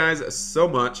 Appreciate you guys so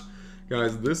much.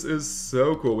 Guys, this is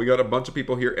so cool. We got a bunch of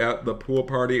people here at the pool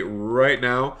party right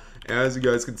now. As you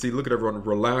guys can see, look at everyone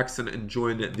relaxing and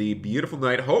enjoying the beautiful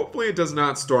night. Hopefully it does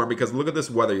not storm because look at this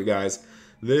weather, you guys.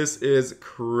 This is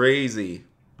crazy.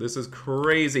 This is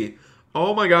crazy.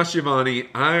 Oh my gosh, Yvonne.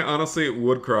 I honestly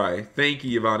would cry. Thank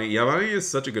you, Yvonne. Yvonne is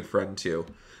such a good friend, too.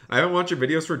 I haven't watched your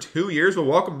videos for 2 years. Well,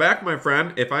 welcome back, my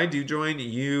friend. If I do join,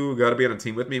 you got to be on a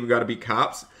team with me. We got to be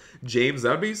cops. James,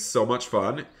 that would be so much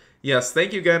fun. Yes,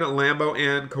 thank you again, Lambo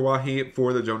and Kawahi,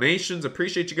 for the donations.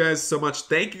 Appreciate you guys so much.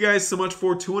 Thank you guys so much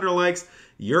for 200 likes.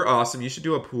 You're awesome. You should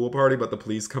do a pool party, but the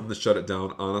police come to shut it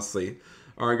down, honestly.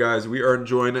 All right, guys, we are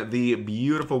enjoying the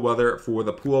beautiful weather for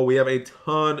the pool. We have a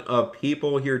ton of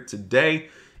people here today.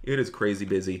 It is crazy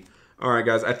busy. All right,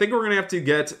 guys. I think we're going to have to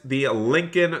get the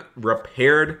Lincoln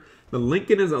repaired. The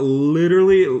Lincoln is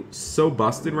literally so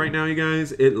busted right now, you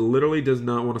guys. It literally does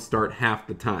not want to start half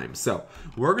the time. So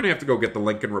we're going to have to go get the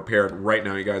Lincoln repaired right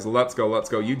now, you guys. Let's go. Let's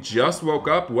go. You just woke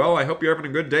up. Well, I hope you're having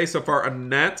a good day so far.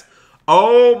 Annette.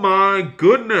 Oh, my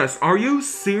goodness. Are you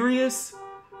serious?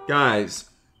 Guys,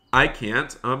 I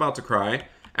can't. I'm about to cry.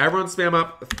 Everyone spam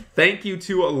up. Thank you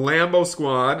to Lambo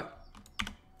Squad.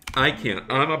 I can't.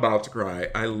 I'm about to cry.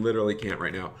 I literally can't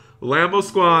right now. Lambo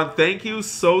Squad, thank you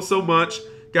so much.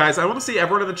 Guys, I want to see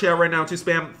everyone in the chat right now to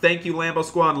spam. Thank you, Lambo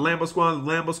Squad, Lambo Squad,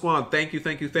 Lambo Squad. Thank you,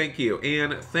 thank you, thank you.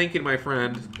 And thank you, my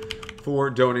friend, for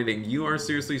donating. You are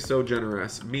seriously so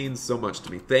generous. Means so much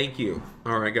to me. Thank you.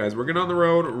 All right, guys, we're getting on the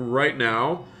road right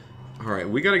now. All right,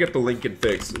 we got to get the Lincoln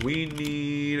fixed. We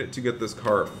need to get this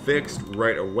car fixed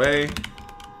right away.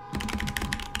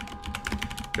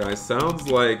 Guys, sounds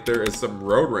like there is some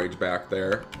road rage back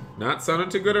there. Not sounding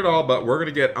too good at all, but we're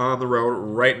going to get on the road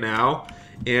right now.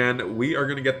 And we are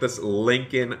going to get this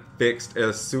Lincoln fixed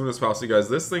as soon as possible. Guys,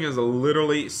 this thing is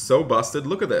literally so busted.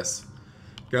 Look at this.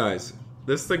 Guys,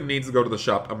 this thing needs to go to the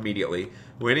shop immediately.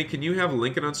 Wanny, can you have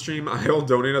Lincoln on stream? I'll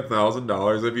donate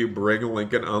 $1,000 if you bring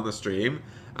Lincoln on the stream.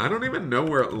 I don't even know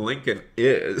where Lincoln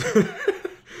is.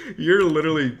 You're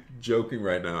literally joking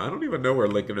right now. I don't even know where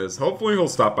Lincoln is. Hopefully he'll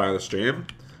stop by the stream.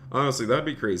 Honestly, that'd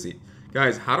be crazy.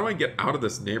 Guys, how do I get out of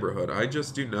this neighborhood? I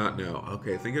just do not know.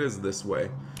 Okay, I think it is this way.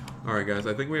 Alright, guys,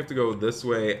 I think we have to go this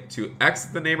way to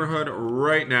exit the neighborhood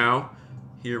right now.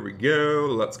 Here we go.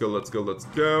 Let's go, let's go, let's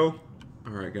go.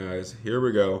 Alright, guys, here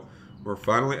we go. We're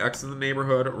finally exiting the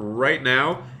neighborhood right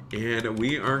now. And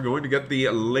we are going to get the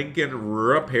Lincoln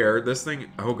repaired. This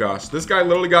thing, oh gosh, this guy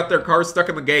literally got their car stuck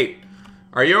in the gate.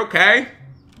 Are you okay?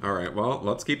 Alright, well,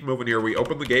 let's keep moving here. We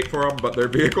opened the gate for them, but their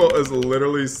vehicle is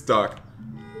literally stuck.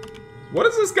 What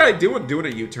is this guy doing a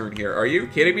U-turn here? Are you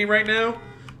kidding me right now?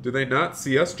 Do they not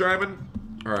see us driving?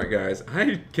 Alright, guys.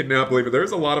 I cannot believe it.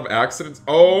 There's a lot of accidents.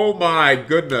 Oh, my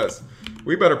goodness.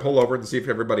 We better pull over and see if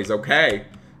everybody's okay.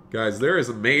 Guys, there is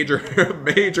a major,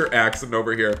 major accident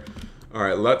over here.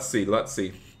 Alright, let's see. Let's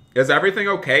see. Is everything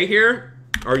okay here?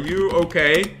 Are you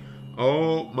okay?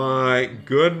 Oh, my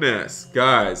goodness.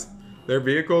 Guys, their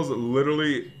vehicles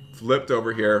literally flipped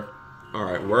over here.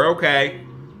 Alright, we're okay.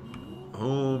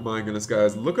 Oh my goodness,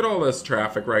 guys. Look at all this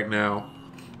traffic right now.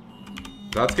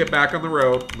 Let's get back on the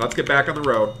road. Let's get back on the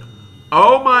road.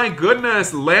 Oh my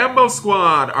goodness, Lambo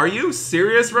Squad. Are you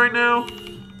serious right now?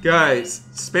 Guys,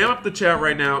 spam up the chat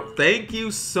right now. Thank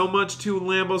you so much to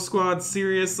Lambo Squad.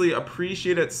 Seriously,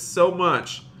 appreciate it so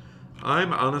much.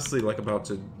 I'm honestly like about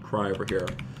to cry over here.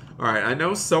 Alright, I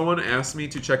know someone asked me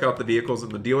to check out the vehicles in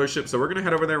the dealership, so we're going to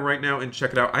head over there right now and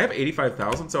check it out. I have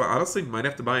 85,000, so I honestly might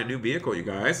have to buy a new vehicle, you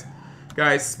guys.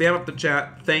 Guys, spam up the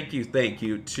chat. Thank you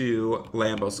to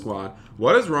Lambo Squad.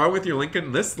 What is wrong with your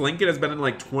Lincoln? This Lincoln has been in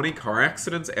like 20 car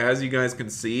accidents, as you guys can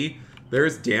see.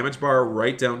 There's damage bar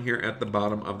right down here at the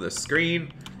bottom of the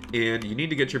screen, and you need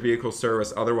to get your vehicle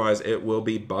serviced, otherwise it will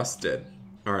be busted.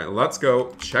 Alright, let's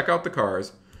go check out the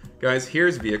cars. Guys,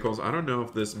 here's vehicles. I don't know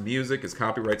if this music is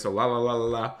copyright, so la la la la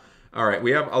la. Alright,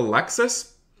 we have a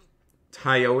Lexus,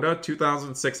 Toyota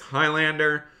 2006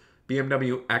 Highlander,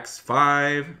 BMW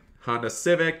X5, Honda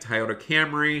Civic, Toyota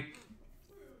Camry.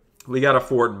 We got a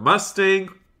Ford Mustang.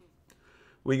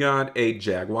 We got a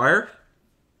Jaguar.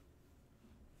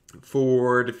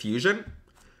 Ford Fusion.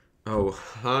 Oh,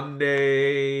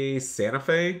 Hyundai Santa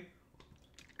Fe.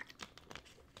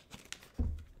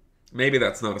 Maybe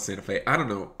that's not a Santa Fe. I don't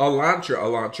know.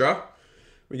 Elantra.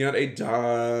 We got a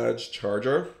Dodge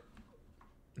Charger.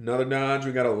 Another Dodge.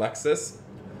 We got a Lexus.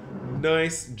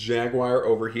 Nice Jaguar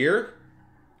over here.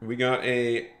 We got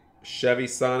a Chevy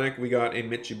Sonic. We got a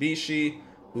Mitsubishi.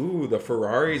 Ooh, the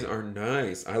Ferraris are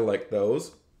nice. I like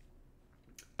those.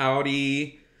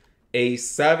 Audi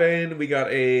A7. We got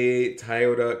a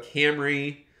Toyota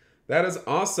Camry. That is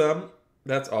awesome.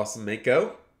 That's awesome,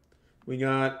 Mako. We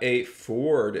got a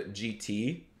Ford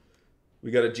GT.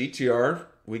 We got a GTR.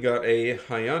 We got a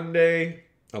Hyundai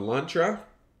Elantra.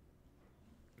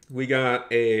 We got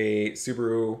a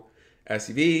Subaru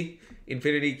SUV.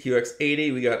 Infiniti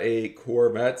QX80. We got a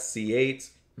Corvette C8.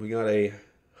 We got a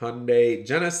Hyundai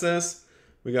Genesis.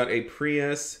 We got a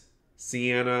Prius,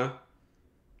 Sienna,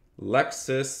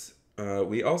 Lexus.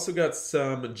 We also got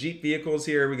some Jeep vehicles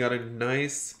here. We got a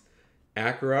nice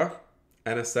Acura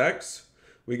NSX.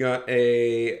 We got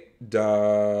a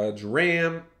Dodge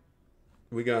Ram.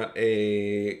 We got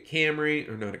a Camry,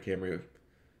 or not a Camry,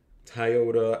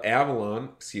 Toyota Avalon,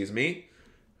 excuse me.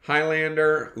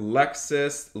 Highlander,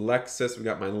 Lexus. We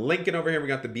got my Lincoln over here. We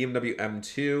got the BMW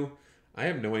M2. I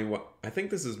have no idea what, I think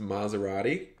this is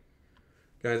Maserati.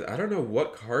 Guys, I don't know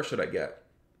what car should I get.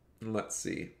 Let's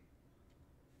see.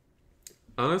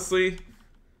 Honestly,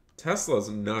 Tesla's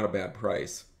not a bad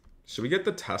price. Should we get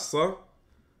the Tesla?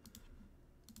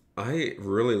 I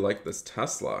really like this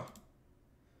Tesla.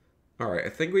 Alright, I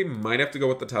think we might have to go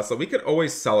with the Tesla. We could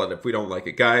always sell it if we don't like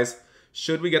it. Guys,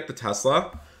 should we get the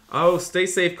Tesla? Oh, stay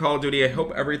safe, Call of Duty. I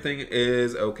hope everything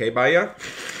is okay by you.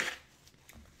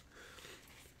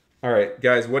 Alright,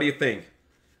 guys, what do you think?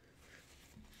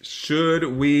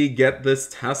 Should we get this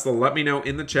Tesla? Let me know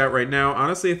in the chat right now.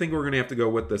 Honestly, I think we're going to have to go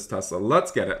with this Tesla.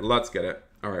 Let's get it. Let's get it.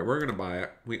 Alright, we're going to buy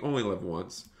it. We only live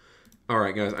once.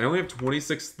 Alright, guys, I only have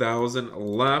 26,000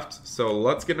 left. So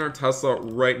let's get in our Tesla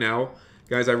right now.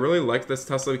 Guys, I really like this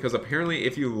Tesla because apparently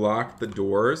if you lock the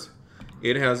doors,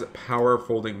 it has power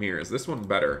folding mirrors. This one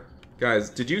better. Guys,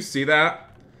 did you see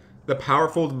that? The power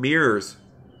fold mirrors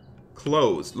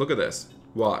closed. Look at this.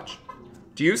 Watch.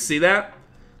 Do you see that?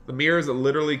 The mirrors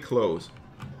literally close.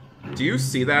 Do you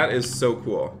see that? Is so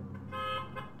cool.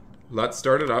 Let's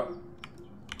start it up.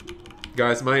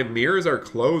 Guys, my mirrors are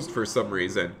closed for some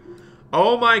reason.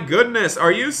 Oh my goodness,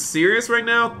 are you serious right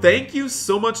now? Thank you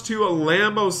so much to a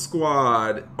Lambo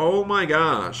Squad. Oh my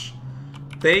gosh.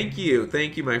 Thank you,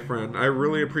 my friend. I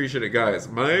really appreciate it, guys.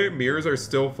 My mirrors are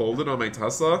still folded on my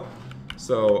Tesla,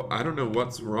 so I don't know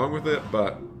what's wrong with it,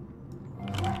 but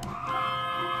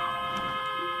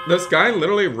this guy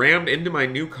literally rammed into my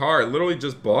new car. I literally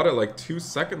just bought it like 2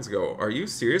 seconds ago. Are you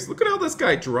serious? Look at how this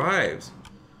guy drives.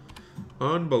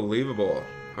 Unbelievable.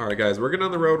 Alright guys, we're getting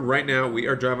on the road right now. We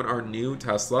are driving our new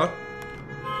Tesla.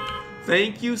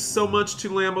 Thank you so much to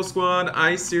Lambo Squad.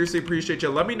 I seriously appreciate you.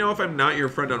 Let me know if I'm not your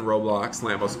friend on Roblox,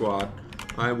 Lambo Squad.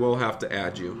 I will have to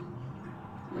add you.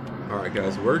 Alright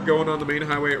guys, we're going on the main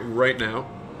highway right now.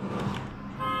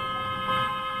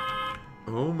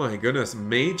 Oh my goodness,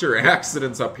 major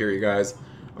accidents up here, you guys.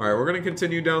 Alright, we're going to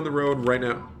continue down the road right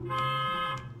now.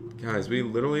 Guys, we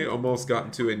literally almost got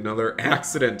into another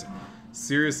accident.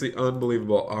 Seriously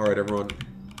unbelievable. Alright, everyone.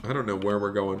 I don't know where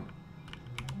we're going.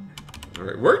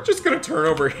 Alright, we're just going to turn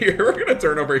over here. We're going to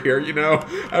turn over here, you know.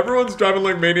 Everyone's driving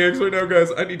like maniacs right now, guys.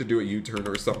 I need to do a U-turn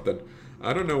or something.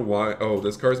 I don't know why. Oh,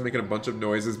 this car's making a bunch of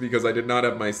noises because I did not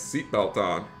have my seatbelt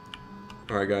on.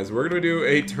 Alright, guys. We're going to do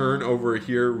a turn over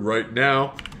here right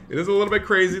now. It is a little bit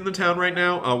crazy in the town right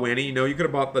now. Wanny, you know, you could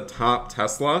have bought the top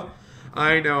Tesla.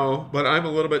 I know, but I'm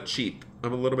a little bit cheap.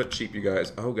 I'm a little bit cheap, you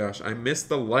guys. Oh, gosh. I missed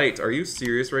the light. Are you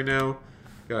serious right now?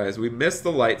 Guys, we missed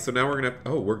the light, so now we're going to...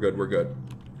 Oh, we're good. We're good.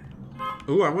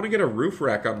 Ooh, I want to get a roof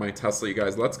rack on my Tesla, you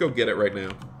guys. Let's go get it right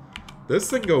now. This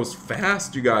thing goes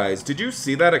fast, you guys. Did you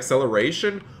see that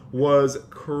acceleration? Was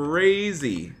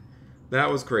crazy. That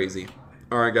was crazy.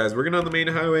 Alright, guys. We're getting on the main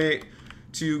highway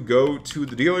to go to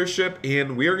the dealership,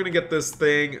 and we are going to get this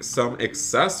thing some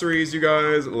accessories, you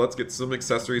guys. Let's get some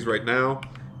accessories right now.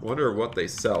 Wonder what they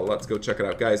sell. Let's go check it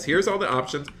out. Guys, here's all the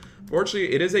options.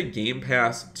 Fortunately, it is a game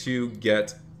pass to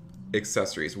get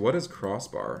accessories. What is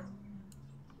crossbar?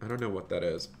 I don't know what that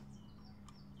is.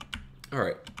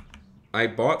 Alright. I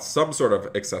bought some sort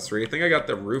of accessory. I think I got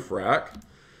the roof rack.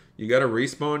 You got to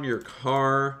respawn your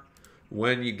car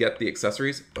when you get the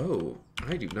accessories. Oh,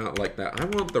 I do not like that. I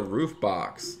want the roof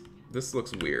box. This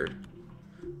looks weird.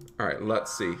 Alright,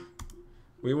 let's see.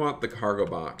 We want the cargo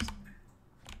box.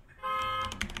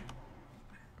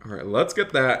 Alright, let's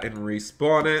get that and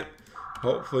respawn it.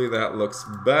 Hopefully that looks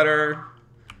better.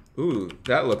 Ooh,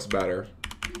 that looks better.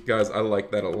 Guys, I like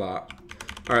that a lot.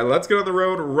 Alright, let's get on the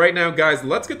road right now. Guys,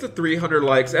 let's get to 300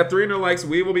 likes. At 300 likes,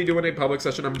 we will be doing a public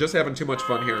session. I'm just having too much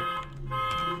fun here.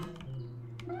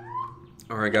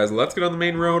 Alright, guys, let's get on the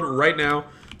main road right now.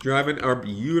 Driving our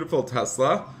beautiful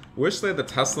Tesla. Wish they had the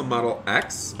Tesla Model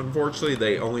X. Unfortunately,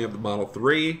 they only have the Model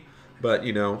 3. But,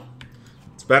 you know,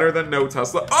 it's better than no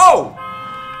Tesla. Oh!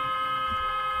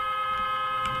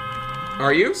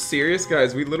 Are you serious,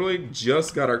 guys? We literally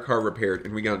just got our car repaired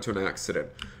and we got into an accident.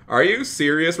 Are you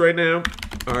serious right now?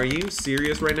 Are you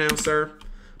serious right now, sir?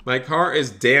 My car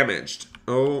is damaged.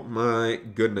 Oh my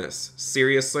goodness.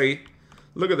 Seriously?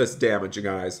 Look at this damage, you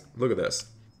guys. Look at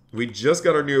this. We just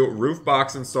got our new roof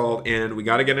box installed and we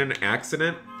got to get in an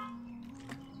accident.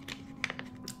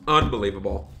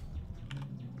 Unbelievable.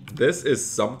 This is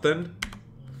something.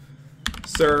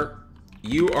 Sir,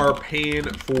 you are paying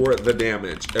for the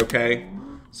damage, okay?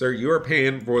 Sir, you are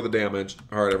paying for the damage.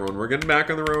 Alright, everyone, we're getting back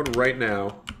on the road right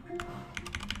now.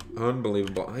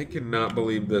 Unbelievable. I cannot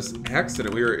believe this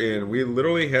accident we were in. We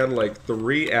literally had like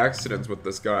 3 accidents with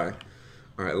this guy.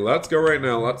 Alright, let's go right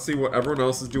now. Let's see what everyone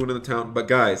else is doing in the town. But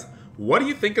guys, what do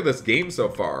you think of this game so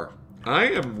far? I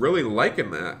am really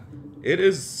liking that. It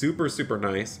is super, super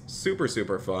nice. Super,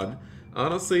 super fun.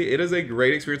 Honestly, it is a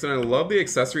great experience, and I love the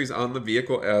accessories on the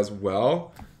vehicle as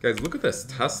well. Guys, look at this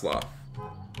Tesla.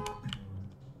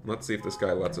 Let's see if this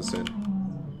guy lets us in.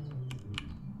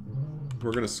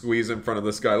 We're going to squeeze in front of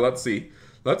this guy. Let's see.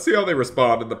 Let's see how they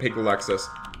respond in the pink Lexus.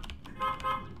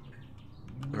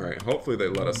 Alright, hopefully they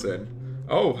let us in.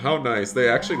 Oh, how nice. They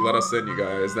actually let us in, you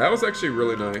guys. That was actually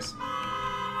really nice.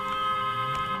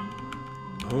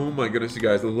 Oh my goodness, you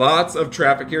guys. Lots of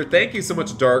traffic here. Thank you so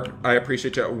much, Dark. I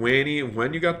appreciate you. Wanny,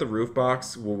 when you got the roof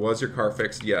box, was your car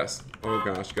fixed? Yes. Oh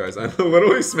gosh, guys. I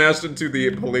literally smashed into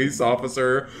the police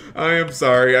officer. I am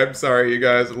sorry. I'm sorry, you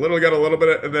guys. Literally got a little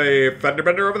bit of a fender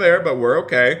bender over there, but we're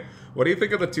okay. What do you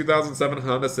think of the 2007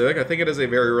 Honda Civic? I think it is a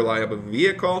very reliable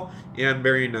vehicle and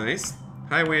very nice.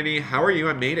 Hi, Wanny. How are you?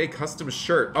 I made a custom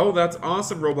shirt. Oh, that's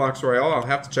awesome, Roblox Royale. I'll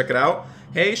have to check it out.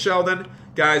 Hey, Sheldon.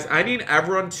 Guys, I need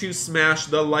everyone to smash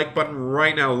the like button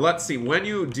right now. Let's see. When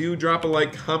you do drop a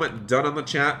like, comment done on the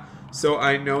chat so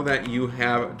I know that you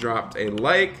have dropped a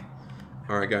like.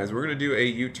 Alright, guys. We're going to do a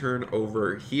U-turn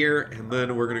over here, and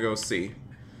then we're going to go see.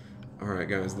 Alright,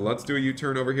 guys. Let's do a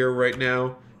U-turn over here right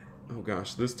now. Oh,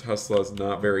 gosh. This Tesla is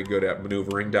not very good at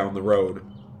maneuvering down the road.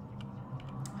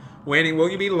 Wanny, will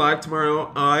you be live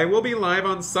tomorrow? I will be live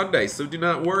on Sunday, so do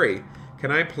not worry. Can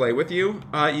I play with you?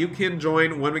 You can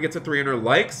join when we get to 300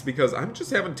 likes, because I'm just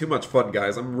having too much fun,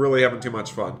 guys. I'm really having too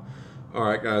much fun.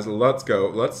 Alright, guys, let's go.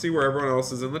 Let's see where everyone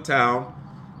else is in the town.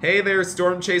 Hey there,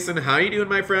 Storm Chasin'. How you doing,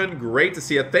 my friend? Great to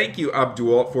see you. Thank you,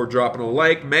 Abdul, for dropping a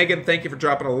like. Megan, thank you for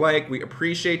dropping a like. We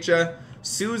appreciate you.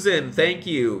 Susan, thank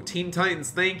you. Teen Titans,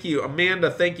 thank you.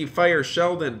 Amanda, thank you. Fire,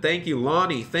 Sheldon, thank you.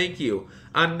 Lonnie, thank you.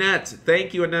 Annette,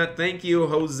 thank you. Annette, thank you.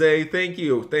 Jose, thank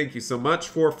you. Thank you so much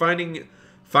for finding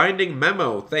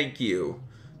Memo, thank you.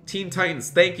 Teen Titans,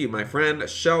 thank you, my friend.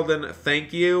 Sheldon,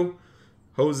 thank you.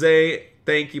 Jose,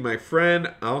 thank you, my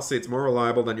friend. I'll say it's more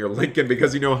reliable than your Lincoln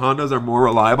because, you know, Hondas are more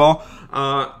reliable.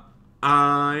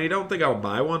 I don't think I'll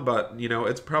buy one, but, you know,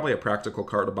 it's probably a practical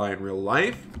car to buy in real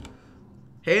life.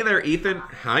 Hey there, Ethan.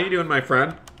 How you doing, my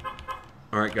friend?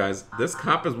 All right, guys. This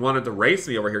cop has wanted to race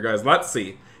me over here, guys. Let's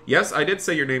see. Yes, I did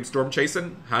say your name, Storm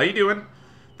Chasin'. How you doing?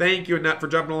 Thank you, Annette, for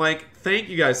dropping a like. Thank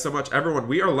you guys so much, everyone.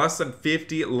 We are less than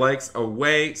 50 likes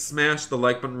away. Smash the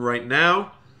like button right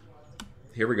now.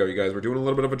 Here we go, you guys. We're doing a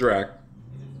little bit of a drag.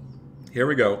 Here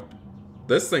we go.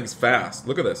 This thing's fast.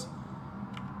 Look at this.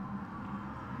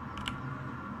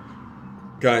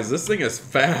 Guys, this thing is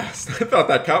fast. I thought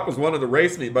that cop was wanting to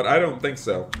race me, but I don't think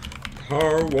so.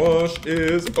 Car wash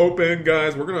is open,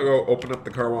 guys. We're going to go open up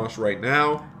the car wash right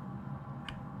now.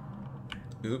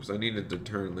 Oops, I needed to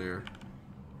turn there.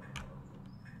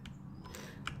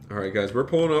 Alright, guys, we're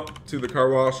pulling up to the car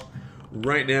wash.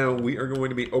 Right now, we are going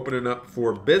to be opening up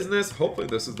for business. Hopefully,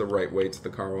 this is the right way to the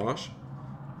car wash.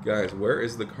 Guys, where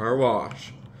is the car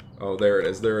wash? Oh, there it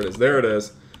is, there it is, there it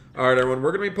is. Alright, everyone,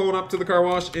 we're going to be pulling up to the car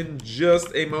wash in just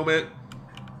a moment.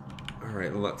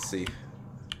 Alright, let's see.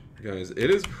 Guys, it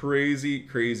is crazy,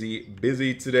 crazy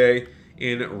busy today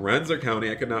in Rensselaer County.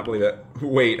 I could not believe it.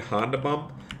 Wait, Honda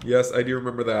bump? Yes, I do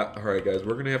remember that. Alright, guys,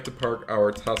 we're going to have to park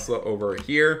our Tesla over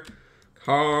here.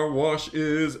 Car wash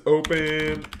is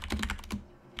open.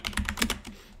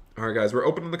 Alright, guys, we're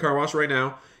opening the car wash right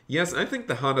now. Yes, I think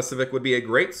the Honda Civic would be a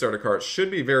great starter car. It should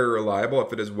be very reliable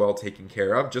if it is well taken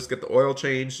care of. Just get the oil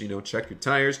changed, you know, check your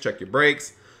tires, check your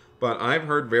brakes. But I've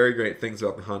heard very great things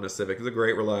about the Honda Civic. It's a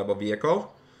great, reliable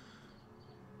vehicle.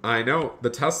 I know. The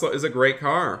Tesla is a great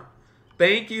car.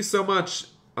 Thank you so much,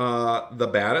 The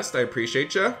Baddest. I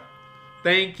appreciate you.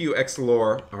 Thank you,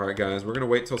 Exlore. All right, guys, we're going to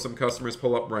wait till some customers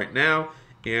pull up right now,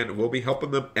 and we'll be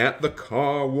helping them at the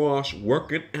car wash,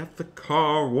 working at the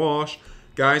car wash.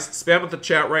 Guys, spam with the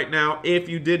chat right now if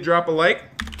you did drop a like.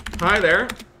 Hi there.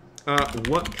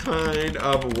 What kind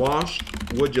of wash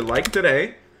would you like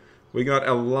today? We got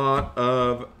a lot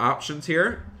of options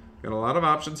here. Got a lot of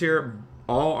options here.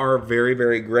 All are very,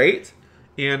 very great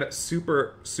and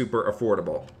super, super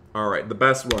affordable. All right, the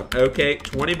best one. Okay,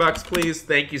 20 bucks, please.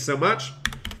 Thank you so much.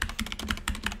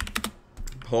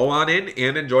 Pull on in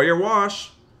and enjoy your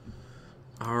wash.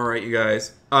 All right, you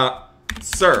guys.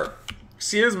 Sir,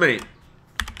 excuse me.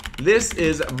 This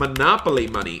is Monopoly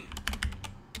money.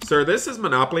 Sir, this is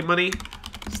Monopoly money.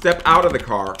 Step out of the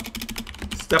car.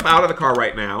 Step out of the car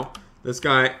right now. This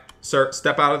guy, sir,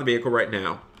 step out of the vehicle right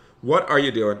now. What are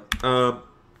you doing?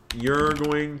 You're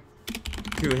going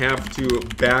to have to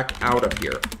back out of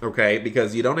here, okay?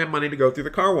 Because you don't have money to go through the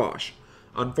car wash.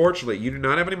 Unfortunately, you do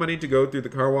not have any money to go through the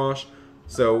car wash,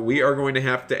 so we are going to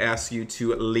have to ask you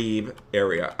to leave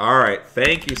area. All right,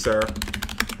 thank you, sir.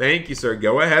 Thank you, sir.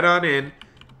 Go ahead on in.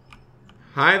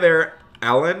 Hi there,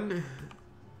 Ellen.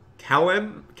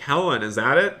 Kellen, is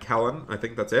that it? Kellen, I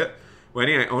think that's it.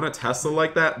 Wanny, I own a Tesla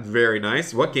like that. Very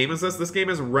nice. What game is this? This game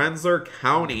is Rensselaer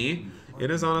County.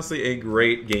 It is honestly a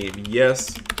great game.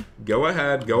 Yes, go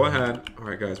ahead, go ahead. All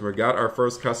right, guys, we got our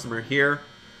first customer here.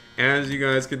 As you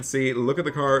guys can see, look at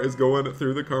the car is going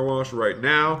through the car wash right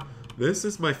now. This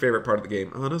is my favorite part of the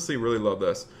game. Honestly, really love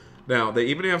this. Now, they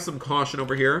even have some caution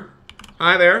over here.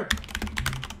 Hi there.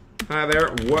 Hi there.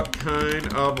 What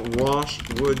kind of wash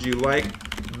would you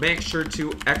like? Make sure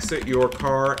to exit your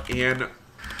car and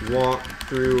walk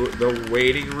through the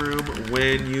waiting room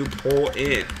when you pull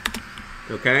in.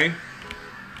 Okay?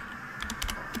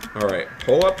 Alright,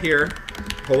 pull up here.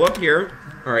 Pull up here.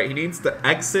 Alright, he needs to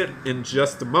exit in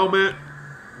just a moment.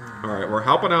 Alright, we're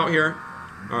helping out here.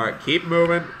 Alright, keep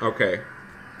moving. Okay.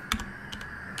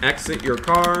 Exit your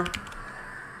car.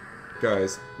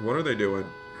 Guys, what are they doing?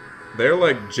 They're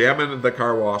like jamming the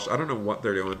car wash. I don't know what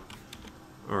they're doing.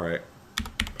 Alright.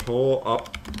 Pull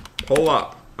up. Pull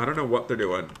up. I don't know what they're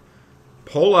doing.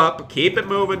 Pull up. Keep it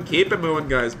moving. Keep it moving,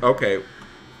 guys. Okay.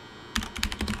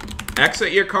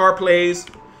 Exit your car, please.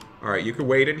 Alright, you can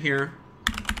wait in here.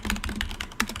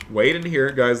 Wait in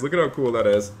here, guys. Look at how cool that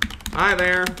is. Hi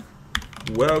there.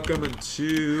 Welcome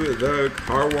to the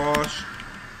car wash.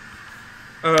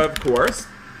 Of course.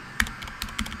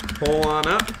 Pull on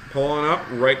up. Pull on up.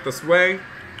 Right this way.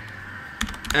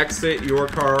 Exit your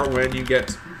car when you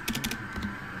get...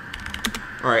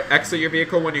 Alright, exit your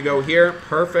vehicle when you go here.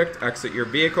 Perfect. Exit your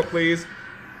vehicle, please.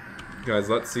 Guys,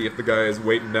 let's see if the guy is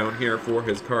waiting down here for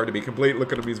his car to be complete.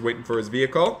 Look at him. He's waiting for his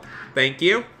vehicle. Thank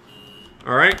you.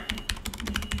 Alright.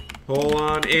 Pull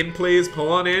on in, please.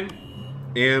 Pull on in.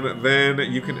 And then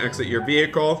you can exit your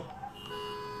vehicle.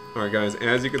 Alright, guys.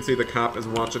 As you can see, the cop is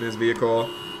watching his vehicle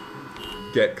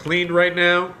get cleaned right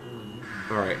now.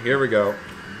 Alright, here we go.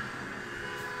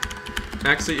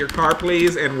 Exit your car,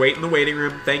 please, and wait in the waiting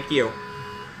room. Thank you.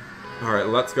 Alright,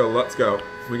 let's go, let's go.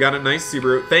 We got a nice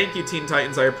Subaru. Thank you, Teen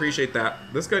Titans. I appreciate that.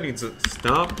 This guy needs to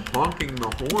stop honking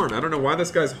the horn. I don't know why this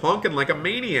guy's honking like a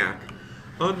maniac.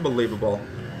 Unbelievable.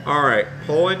 Alright,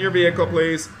 pull in your vehicle,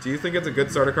 please. Do you think it's a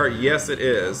good starter car? Yes, it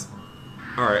is.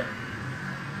 Alright.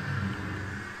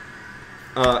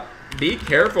 Be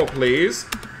careful, please.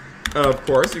 Of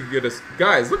course, you can get us...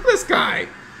 Guys, look at this guy.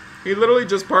 He literally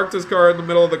just parked his car in the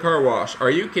middle of the car wash. Are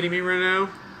you kidding me right now?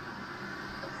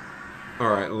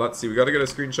 Alright, let's see. We got to get a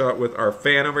screenshot with our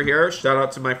fan over here. Shout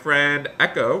out to my friend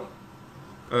Echo.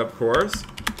 Of course.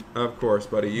 Of course,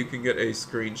 buddy. You can get a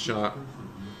screenshot.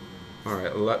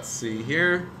 Alright, let's see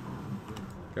here.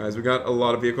 Guys, we got a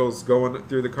lot of vehicles going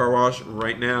through the car wash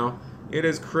right now. It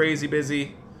is crazy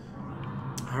busy.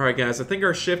 Alright, guys. I think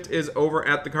our shift is over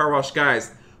at the car wash.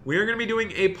 Guys, we are going to be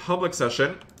doing a public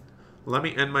session. Let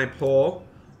me end my poll.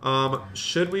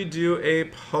 Should we do a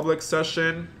public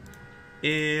session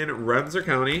in Rensselaer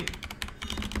County?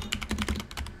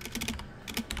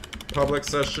 Public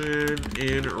session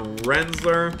in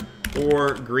Rensselaer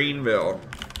or Greenville?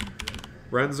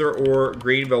 Rensselaer or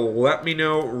Greenville? Let me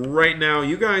know right now.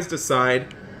 You guys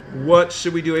decide. What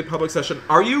should we do a public session?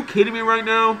 Are you kidding me right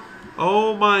now?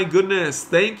 Oh my goodness.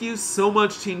 Thank you so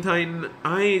much, Teen Titan.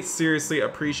 I seriously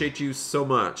appreciate you so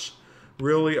much.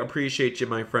 Really appreciate you,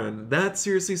 my friend. That's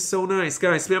seriously so nice.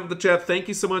 Guys, spam up the chat. Thank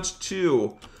you so much,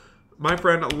 too. My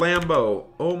friend Lambo.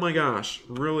 Oh my gosh.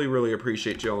 Really, really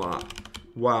appreciate you a lot.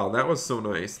 Wow, that was so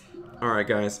nice. Alright,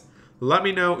 guys. Let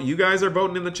me know. You guys are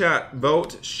voting in the chat.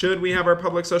 Vote. Should we have our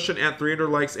public session at 300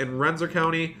 likes in Rensselaer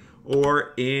County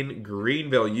or in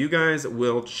Greenville? You guys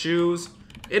will choose.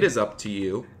 It is up to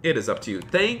you. It is up to you.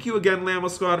 Thank you again, Lambo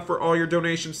Squad, for all your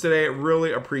donations today.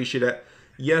 Really appreciate it.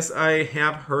 Yes, I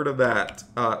have heard of that.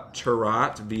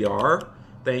 Charat VR.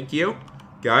 Thank you.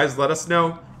 Guys, let us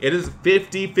know. It is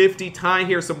 50-50 tie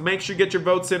here, so make sure you get your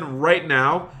votes in right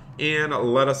now and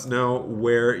let us know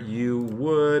where you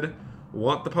would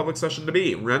want the public session to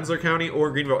be. Rensselaer County or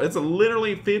Greenville. It's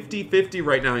literally 50-50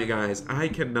 right now, you guys. I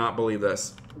cannot believe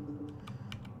this.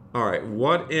 Alright,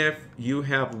 what if you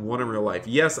have one in real life?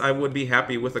 Yes, I would be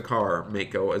happy with a car,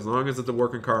 Mako. As long as it's a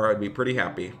working car, I'd be pretty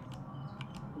happy.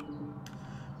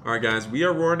 Alright, guys, we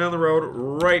are roaring down the road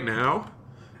right now.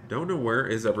 Don't know where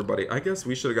is everybody. I guess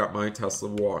we should have got my Tesla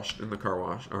washed in the car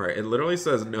wash. Alright, it literally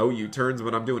says no U-turns,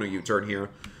 but I'm doing a U-turn here.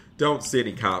 Don't see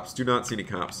any cops. Do not see any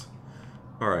cops.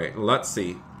 Alright, let's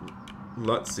see.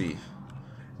 Let's see.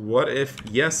 What if...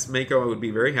 Yes, Mako, I would be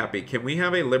very happy. Can we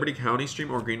have a Liberty County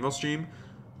stream or Greenville stream?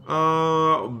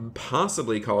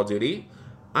 Possibly Call of Duty.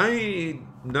 I'm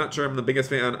not sure I'm the biggest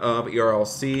fan of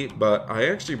ERLC, but I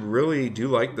actually really do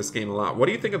like this game a lot. What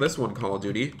do you think of this one, Call of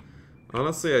Duty?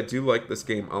 Honestly, I do like this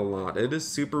game a lot. It is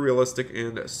super realistic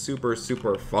and super,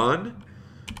 super fun.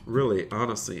 Really,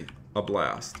 honestly, a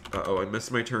blast. Uh-oh, I missed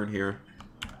my turn here.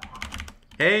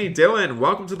 Hey, Dylan,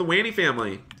 welcome to the Wanny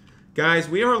family. Guys,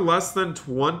 we are less than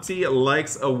 20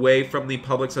 likes away from the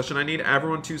public session. I need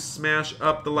everyone to smash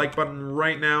up the like button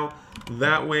right now.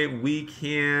 That way we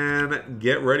can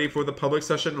get ready for the public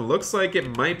session. Looks like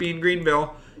it might be in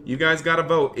Greenville. You guys got to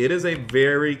vote. It is a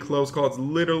very close call. It's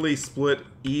literally split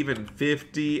even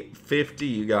 50-50,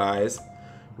 you guys.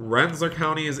 Rensselaer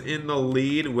County is in the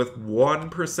lead with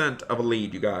 1% of a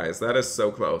lead, you guys. That is so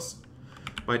close.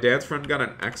 My dad's friend got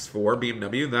an X4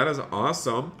 BMW. That is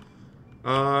awesome.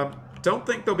 Don't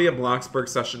think there'll be a Bloxburg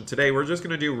session today. We're just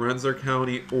going to do Rensselaer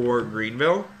County or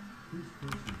Greenville.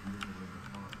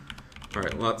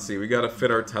 Alright, let's see. We got to fit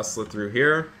our Tesla through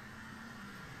here.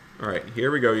 Alright,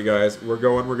 here we go, you guys. We're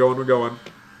going, we're going, we're going.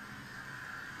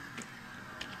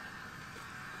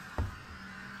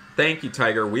 Thank you,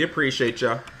 Tiger. We appreciate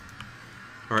you.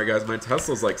 Alright, guys. My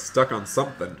Tesla's, like, stuck on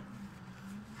something.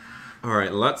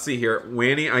 Alright, let's see here.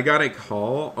 Wanny, I got a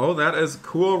call. Oh, that is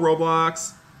cool,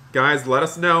 Roblox. Guys, let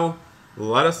us know.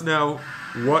 Let us know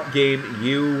what game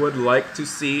you would like to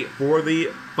see for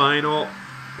the final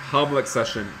public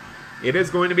session. It is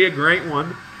going to be a great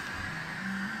one.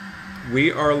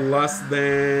 We are less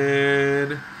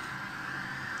than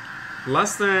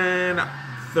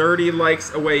 30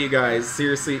 likes away, you guys.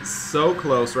 Seriously, so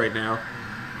close right now.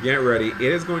 Get ready. It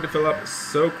is going to fill up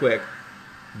so quick.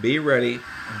 Be ready.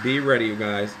 Be ready, you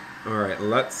guys. All right,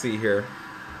 let's see here.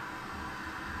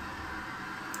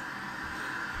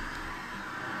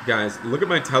 Guys, look at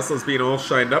my Teslas being all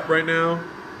shined up right now.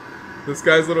 This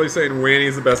guy's literally saying Wanny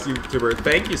is the best YouTuber.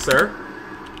 Thank you, sir.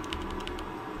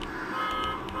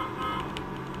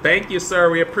 Thank you, sir.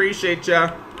 We appreciate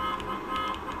ya.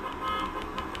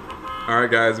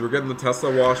 Alright, guys. We're getting the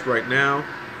Tesla washed right now.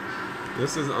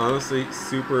 This is honestly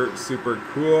super, super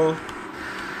cool.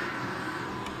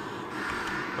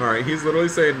 Alright, he's literally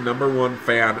saying #1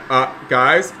 fan.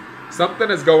 Guys, something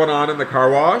is going on in the car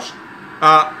wash.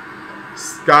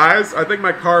 Guys, I think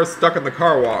my car is stuck in the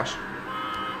car wash.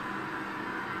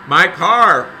 My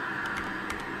car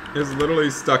is literally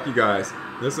stuck, you guys.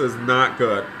 This is not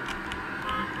good.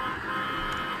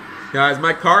 Guys,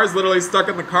 my car is literally stuck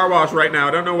in the car wash right now.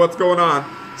 I don't know what's going on.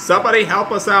 Somebody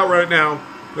help us out right now.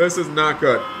 This is not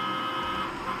good.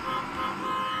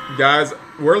 Guys,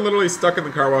 we're literally stuck in the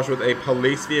car wash with a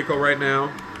police vehicle right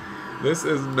now. This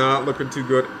is not looking too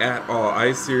good at all.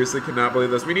 I seriously cannot believe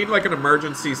this. We need like an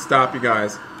emergency stop, you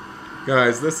guys.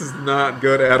 Guys, this is not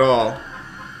good at all.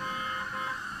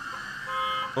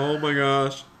 Oh my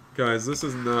gosh. Guys, this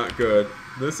is not good.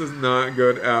 This is not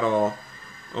good at all.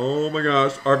 Oh my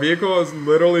gosh. Our vehicle is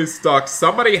literally stuck.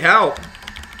 Somebody help.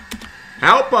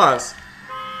 Help us.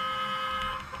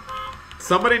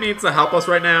 Somebody needs to help us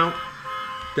right now.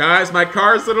 Guys, my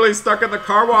car is literally stuck in the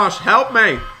car wash. Help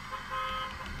me.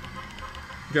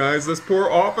 Guys, this poor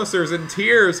officer's in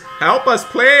tears. Help us,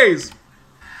 please.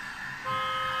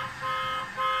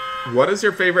 What is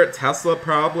your favorite Tesla?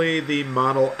 Probably the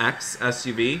Model X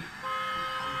SUV.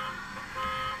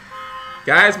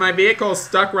 Guys, my vehicle is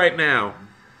stuck right now.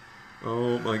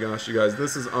 Oh my gosh, you guys.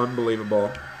 This is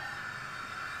unbelievable.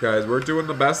 Guys, we're doing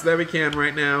the best that we can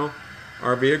right now.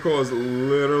 Our vehicle is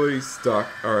literally stuck.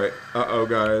 Alright. Uh-oh,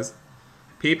 guys.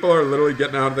 People are literally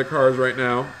getting out of their cars right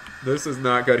now. This is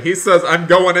not good. He says, I'm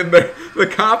going in there. The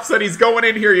cop said he's going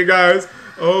in here, you guys.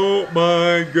 Oh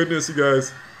my goodness, you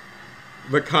guys.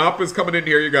 The cop is coming in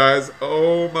here, you guys.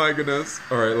 Oh my goodness.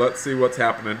 Alright, let's see what's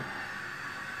happening.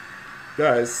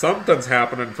 Guys, something's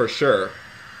happening for sure.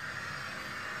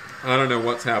 I don't know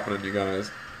what's happening, you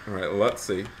guys. Alright, let's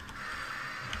see.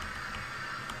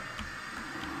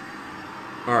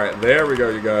 Alright, there we go,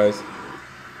 you guys.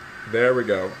 There we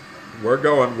go. We're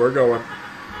going, we're going.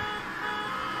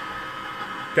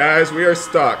 Guys, we are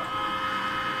stuck.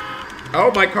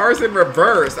 Oh, my car's in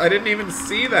reverse. I didn't even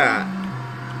see that.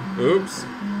 Oops.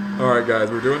 Alright, guys,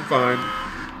 we're doing fine.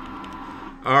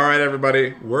 Alright,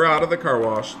 everybody. We're out of the car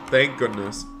wash. Thank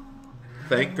goodness.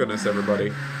 Thank goodness,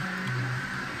 everybody.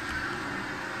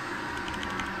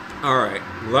 Alright,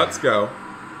 let's go.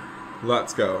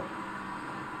 Let's go.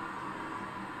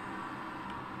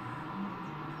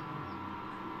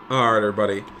 Alright,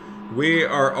 everybody. We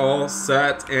are all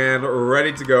set and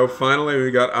ready to go. Finally, we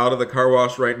got out of the car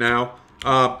wash right now.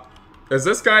 Is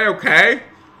this guy okay?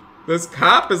 This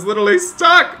cop is literally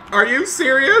stuck. Are you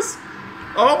serious?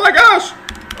 Oh my gosh.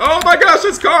 Oh my gosh,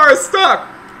 his car is stuck.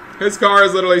 His car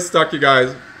is literally stuck, you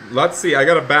guys. Let's see. I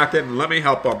gotta back in. Let me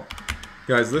help him.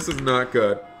 Guys, this is not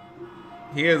good.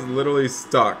 He is literally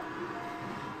stuck.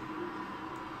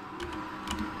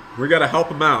 We gotta help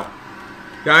him out.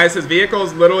 Guys, his vehicle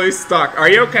is literally stuck. Are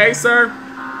you okay, sir?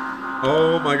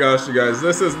 Oh my gosh, you guys.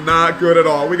 This is not good at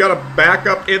all. We got to back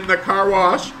up in the car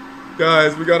wash.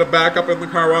 Guys, we got to back up in the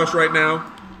car wash right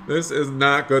now. This is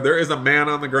not good. There is a man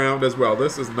on the ground as well.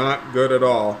 This is not good at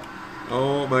all.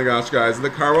 Oh my gosh, guys. The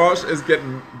car wash is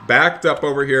getting backed up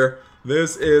over here.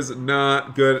 This is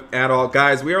not good at all.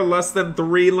 Guys, we are less than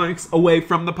 3 likes away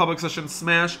from the public session.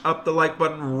 Smash up the like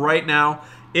button right now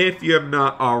if you have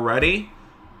not already.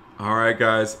 All right,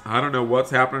 guys. I don't know what's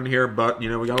happening here, but, you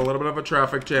know, we got a little bit of a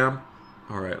traffic jam.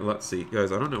 All right, let's see.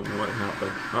 Guys, I don't know what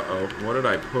happened. Uh-oh. What did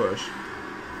I push?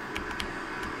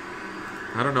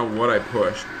 I don't know what I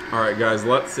pushed. All right, guys,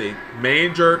 let's see.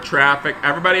 Major traffic.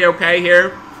 Everybody okay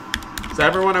here? Is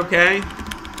everyone okay?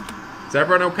 Is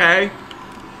everyone okay?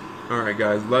 All right,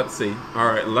 guys, let's see. All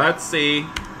right, let's see.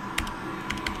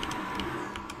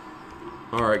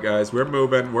 All right, guys, we're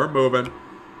moving. We're moving.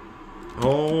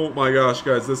 Oh, my gosh,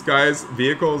 guys. This guy's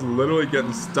vehicle is literally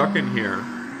getting stuck in here.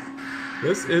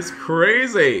 This is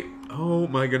crazy. Oh,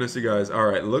 my goodness, you guys. All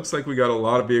right, looks like we got a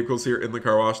lot of vehicles here in the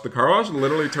car wash. The car wash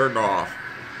literally turned off.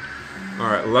 All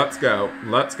right, let's go.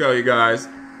 Let's go, you guys.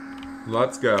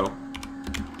 Let's go.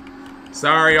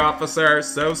 Sorry, officer.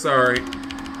 So sorry.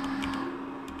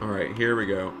 All right, here we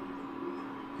go.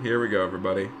 Here we go,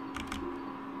 everybody.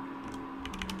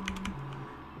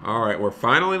 All right, we're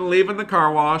finally leaving the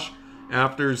car wash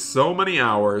after so many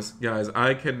hours. Guys,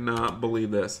 I cannot believe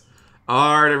this.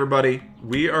 All right, everybody.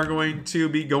 We are going to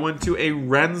be going to a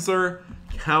Rensselaer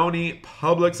County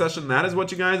public session. That is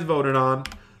what you guys voted on.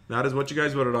 That is what you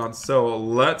guys voted on. So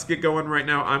let's get going right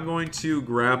now. I'm going to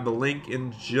grab the link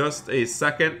in just a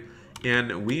second.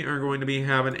 And we are going to be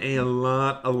having a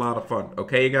lot of fun.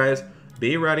 Okay, you guys?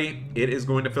 Be ready. It is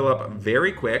going to fill up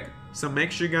very quick. So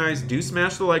make sure you guys do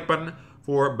smash the like button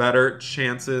for better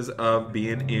chances of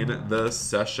being in the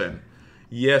session.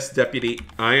 Yes, Deputy,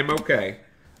 I am okay.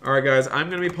 All right, guys,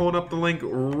 I'm going to be pulling up the link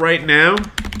right now.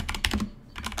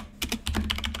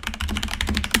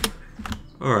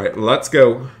 All right, let's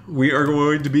go. We are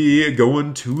going to be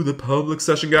going to the public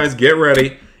session, guys. Get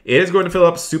ready. It is going to fill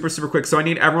up super quick, so I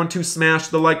need everyone to smash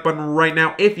the like button right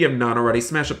now. If you have not already,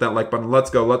 smash up that like button. Let's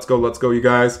go, let's go, let's go, you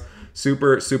guys.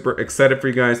 Super excited for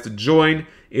you guys to join.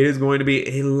 It is going to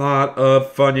be a lot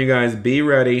of fun, you guys. Be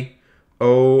ready.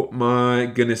 Oh my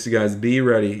goodness, you guys. Be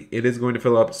ready. It is going to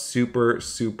fill up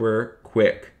super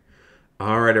quick.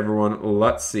 All right, everyone.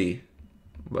 Let's see.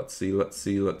 Let's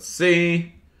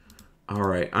see. All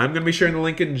right. I'm going to be sharing the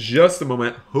link in just a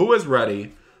moment. Who is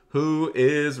ready? Who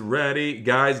is ready?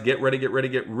 Guys, get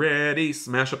ready.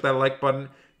 Smash up that like button.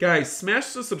 Guys,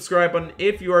 smash the subscribe button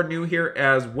if you are new here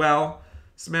as well.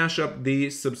 Smash up the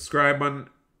subscribe button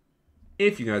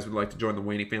if you guys would like to join the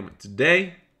Wanny family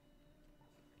today.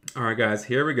 All right, guys,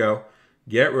 here we go.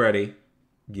 Get ready.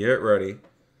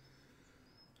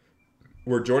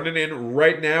 We're joining in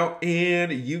right now,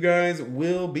 and you guys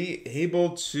will be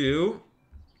able to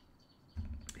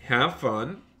have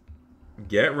fun.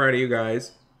 Get ready, you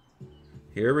guys.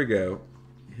 Here we go.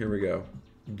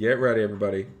 Get ready,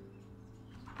 everybody.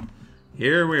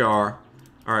 Here we are.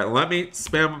 All right, let me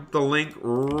spam the link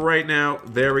right now.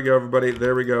 There we go, everybody.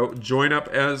 There we go. Join up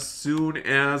as soon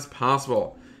as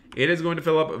possible. It is going to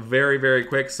fill up very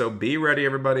quick, so be ready,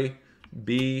 everybody.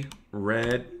 Be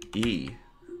ready.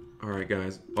 All right,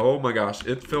 guys. Oh, my gosh.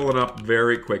 It's filling up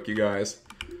very quick, you guys.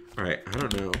 All right, I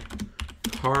don't know.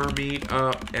 Car meet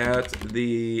up at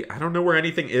the... I don't know where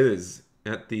anything is.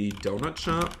 At the donut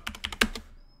shop?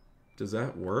 Does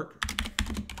that work?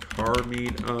 Car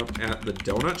meet up at the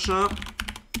donut shop?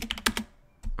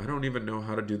 I don't even know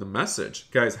how to do the message.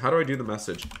 Guys, how do I do the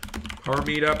message? Car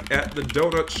meet up at the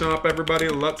donut shop, everybody.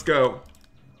 Let's go.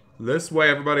 This way,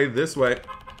 everybody. This way.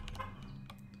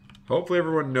 Hopefully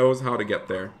everyone knows how to get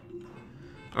there.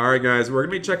 Alright, guys. We're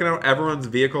going to be checking out everyone's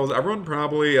vehicles. Everyone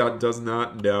probably does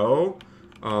not know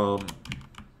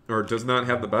or does not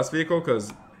have the best vehicle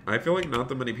because I feel like not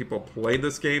that many people play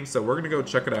this game, so we're going to go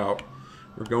check it out.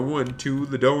 We're going to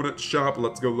the donut shop.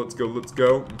 Let's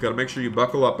go. Gotta make sure you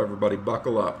buckle up, everybody.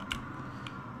 Buckle up.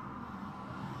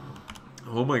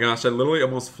 Oh my gosh, I literally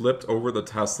almost flipped over the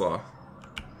Tesla.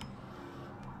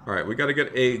 Alright, we gotta get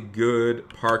a good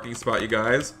parking spot, you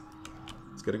guys.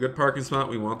 Let's get a good parking spot.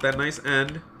 We want that nice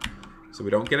end, so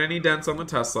we don't get any dents on the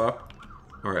Tesla.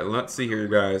 Alright, let's see here, you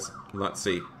guys. Let's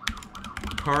see.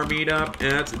 Car meetup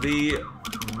at the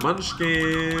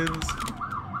Munchkins.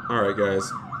 Alright, guys.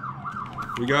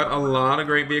 We got a lot of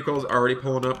great vehicles already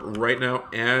pulling up right now,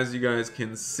 as you guys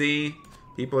can see.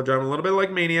 People are driving a little bit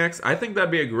like maniacs. I think that'd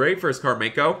be a great first car,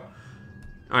 Mako.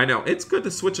 I know. It's good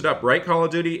to switch it up, right, Call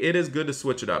of Duty? It is good to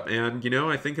switch it up. And, you know,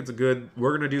 I think it's a good...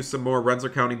 We're going to do some more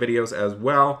Rensselaer County videos as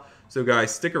well. So,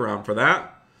 guys, stick around for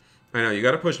that. I know, you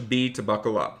got to push B to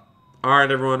buckle up. All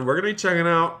right, everyone, we're going to be checking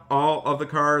out all of the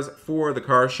cars for the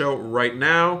car show right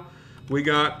now. We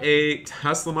got a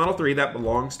Tesla Model 3 that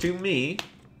belongs to me.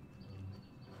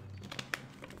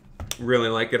 Really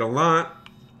like it a lot.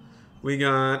 We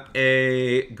got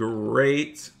a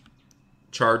great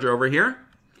Charger over here.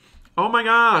 Oh my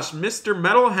gosh, Mr.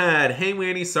 Metalhead. Hey,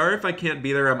 Wanny, sorry if I can't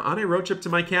be there. I'm on a road trip to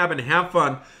my cabin. Have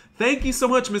fun. Thank you so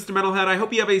much, Mr. Metalhead. I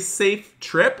hope you have a safe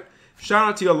trip. Shout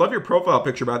out to you. I love your profile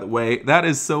picture, by the way. That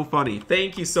is so funny.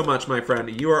 Thank you so much, my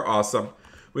friend. You are awesome.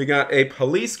 We got a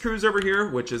police cruiser over here,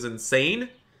 which is insane.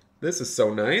 This is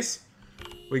so nice.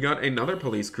 We got another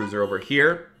police cruiser over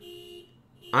here.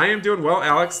 I am doing well,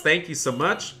 Alex. Thank you so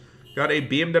much. Got a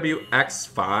BMW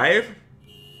X5.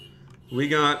 We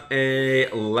got a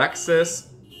Lexus.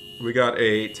 We got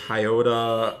a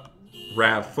Toyota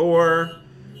RAV4.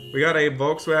 We got a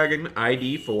Volkswagen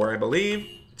ID4, I believe.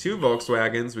 2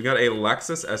 Volkswagens. We got a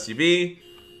Lexus SUV.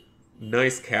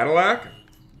 Nice Cadillac.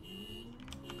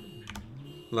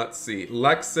 Let's see.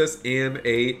 Lexus and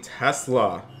a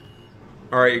Tesla.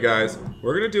 Alright, you guys.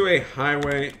 We're going to do a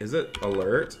highway. Is it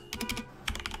alert?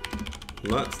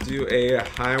 Let's do a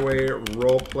highway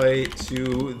roleplay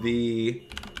to the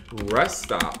rest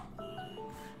stop.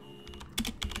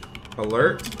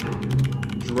 Alert.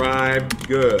 Drive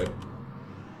good.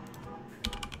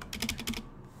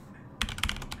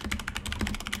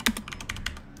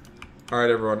 Alright,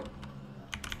 everyone.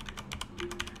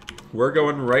 We're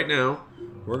going right now.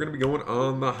 We're going to be going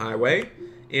on the highway.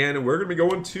 And we're going to be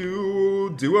going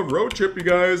to do a road trip, you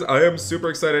guys. I am super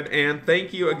excited. And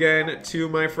thank you again to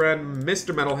my friend,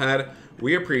 Mr. Metalhead.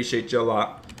 We appreciate you a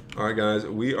lot. Alright, guys.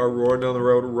 We are roaring down the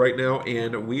road right now.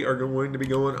 And we are going to be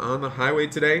going on the highway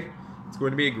today. It's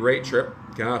going to be a great trip.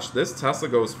 Gosh, this Tesla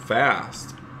goes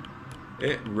fast.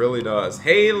 It really does.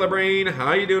 Hey, LeBrain.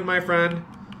 How you doing, my friend?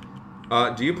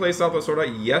 Do you play Southwest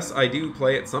Florida? Yes, I do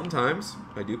play it sometimes.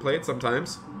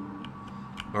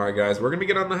 Alright, guys, we're going to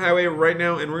get on the highway right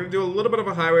now, and we're going to do a little bit of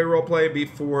a highway roleplay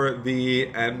before the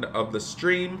end of the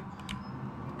stream.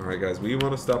 Alright, guys, we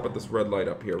want to stop at this red light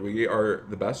up here. We are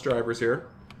the best drivers here.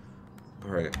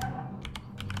 Alright.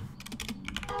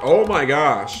 Oh my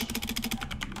gosh.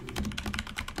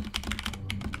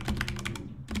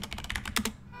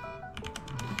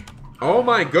 Oh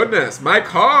my goodness, my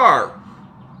car!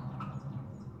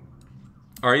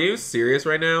 Are you serious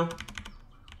right now?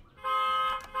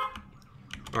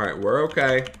 Alright, we're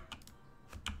okay.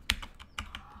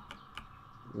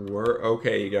 We're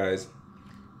okay, you guys.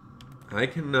 I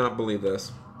cannot believe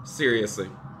this. Seriously.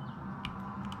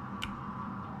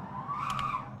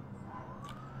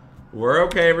 We're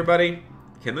okay, everybody.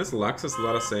 Can this Lexus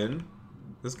let us in?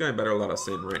 This guy better let us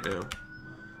in right now.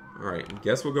 Alright,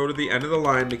 guess we'll go to the end of the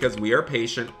line because we are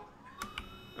patient.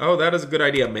 Oh, that is a good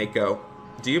idea, Mako.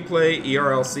 Do you play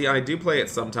ERLC? I do play it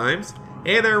sometimes.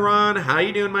 Hey there, Ron. How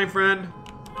you doing, my friend?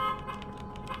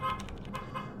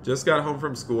 Just got home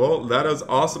from school. That is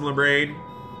awesome, LeBrain.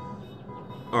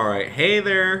 Alright. Hey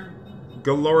there,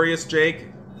 Glorious Jake.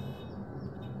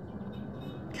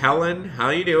 Kellen, how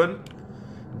you doing?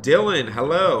 Dylan,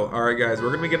 hello. Alright, guys. We're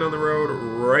going to be getting on the road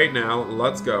right now.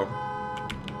 Let's go.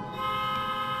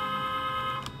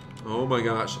 Oh my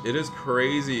gosh. It is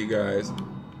crazy, you guys.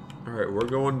 Alright, we're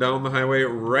going down the highway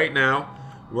right now.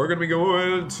 We're going to be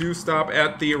going to stop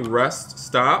at the rest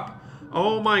stop.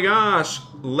 Oh my gosh.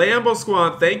 Lambo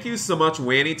Squad, thank you so much,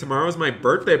 Wanny. Tomorrow is my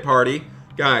birthday party.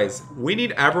 Guys, we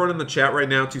need everyone in the chat right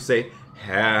now to say,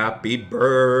 Happy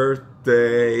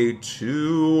birthday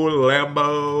to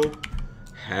Lambo.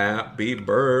 Happy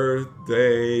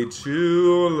birthday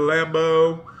to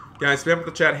Lambo. Guys, spam up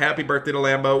the chat, happy birthday to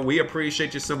Lambo. We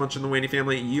appreciate you so much in the Wanny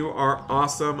family. You are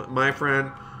awesome, my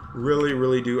friend. Really,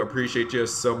 really do appreciate you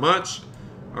so much.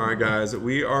 Alright, guys,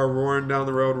 we are roaring down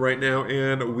the road right now,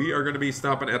 and we are going to be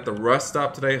stopping at the rest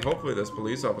stop today. Hopefully this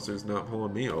police officer is not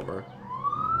pulling me over.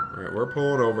 Alright, we're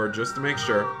pulling over just to make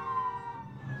sure.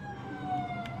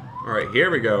 Alright, here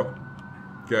we go.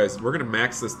 Guys, we're going to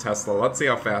max this Tesla. Let's see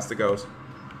how fast it goes.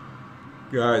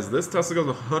 Guys, this Tesla goes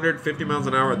 150 miles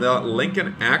an hour. The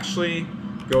Lincoln actually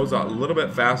goes a little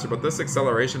bit faster, but this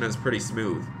acceleration is pretty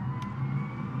smooth.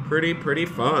 Pretty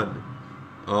fun.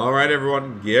 Alright,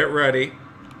 everyone, get ready.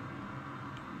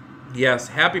 Yes,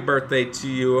 happy birthday to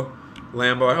you,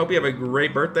 Lambo. I hope you have a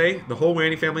great birthday. The whole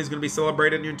Wanny family is going to be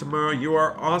celebrating you tomorrow. You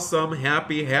are awesome.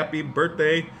 Happy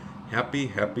birthday. Happy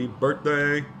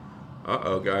birthday.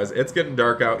 Uh-oh, guys. It's getting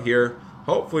dark out here.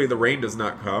 Hopefully the rain does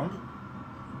not come.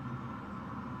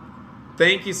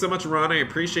 Thank you so much, Ron. I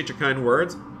appreciate your kind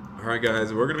words. Alright,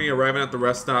 guys. We're going to be arriving at the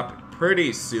rest stop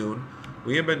pretty soon.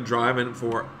 We have been driving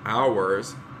for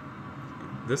hours.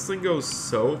 This thing goes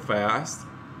so fast.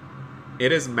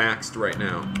 It is maxed right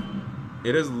now.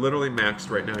 It is literally maxed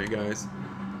right now, you guys.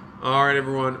 Alright,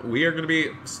 everyone. We are going to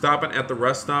be stopping at the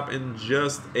rest stop in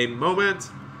just a moment.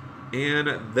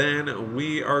 And then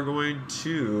we are going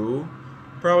to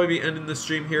probably be ending the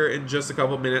stream here in just a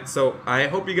couple minutes. So I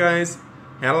hope you guys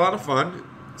had a lot of fun.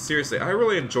 Seriously, I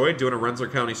really enjoyed doing a Rensselaer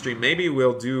County stream. Maybe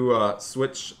we'll do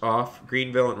switch off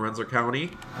Greenville and Rensselaer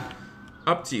County.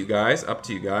 Up to you guys. Up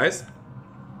to you guys.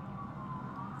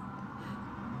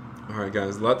 Alright,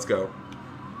 guys. Let's go.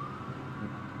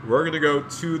 We're going to go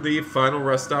to the final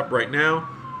rest stop right now.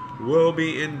 We'll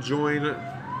be enjoying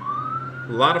a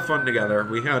lot of fun together.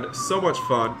 We had so much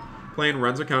fun playing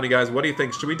Rensselaer County, guys. What do you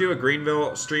think? Should we do a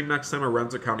Greenville stream next time or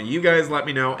Rensselaer County? You guys let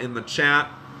me know in the chat.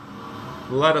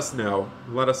 Let us know.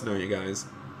 Let us know, you guys.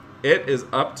 It is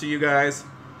up to you guys.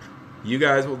 You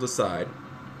guys will decide.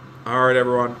 Alright,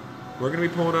 everyone. We're going to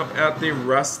be pulling up at the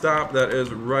rest stop that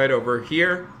is right over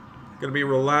here. Going to be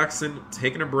relaxing,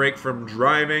 taking a break from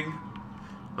driving.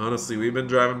 Honestly, we've been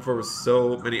driving for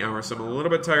so many hours, so I'm a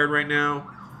little bit tired right now.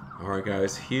 Alright,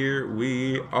 guys. Here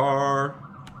we are.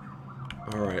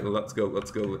 Alright, let's go,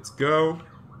 let's go, let's go.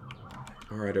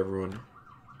 Alright, everyone.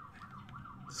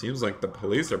 Seems like the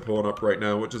police are pulling up right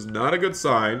now, which is not a good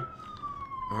sign.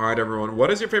 Alright, everyone. What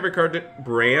is your favorite car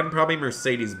brand? Probably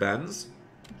Mercedes-Benz.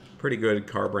 Pretty good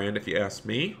car brand, if you ask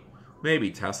me.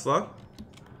 Maybe Tesla.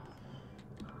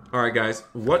 Alright, guys.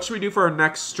 What should we do for our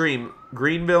next stream?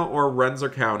 Greenville or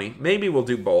Rensselaer County? Maybe we'll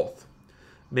do both.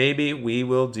 Maybe we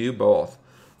will do both.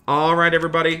 Alright,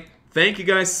 everybody. Thank you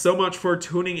guys so much for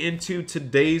tuning into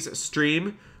today's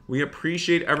stream. We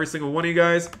appreciate every single one of you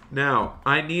guys. Now,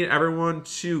 I need everyone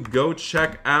to go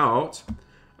check out.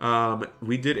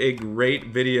 We did a great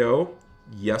video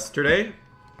yesterday.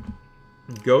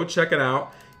 Go check it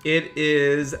out. It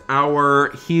is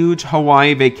our huge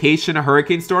Hawaii vacation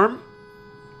hurricane storm.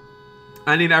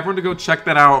 I need everyone to go check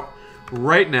that out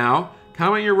right now.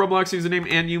 Comment your Roblox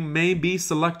username and you may be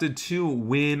selected to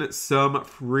win some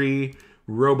free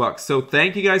Robux. So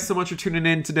thank you guys so much for tuning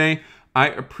in today. I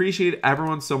appreciate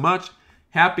everyone so much.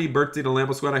 Happy birthday to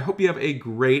Lambo Squad. I hope you have a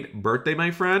great birthday,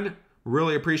 my friend.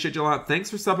 Really appreciate you a lot. Thanks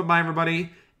for stopping by,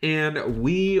 everybody. And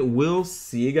we will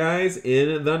see you guys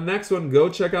in the next one. Go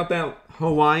check out that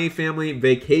Hawaii family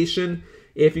vacation.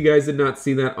 If you guys did not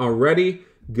see that already,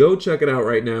 go check it out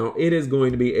right now. It is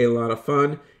going to be a lot of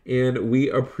fun. And we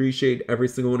appreciate every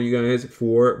single one of you guys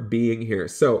for being here.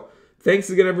 So thanks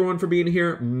again, everyone, for being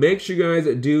here. Make sure you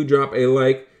guys do drop a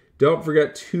like. Don't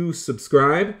forget to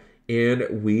subscribe,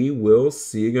 and we will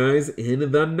see you guys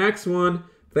in the next one.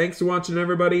 Thanks for watching,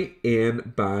 everybody,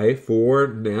 and bye for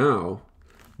now.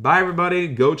 Bye, everybody.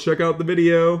 Go check out the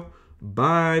video.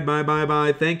 Bye, bye, bye,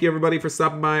 bye. Thank you, everybody, for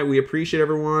stopping by. We appreciate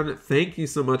everyone. Thank you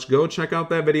so much. Go check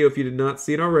out that video if you did not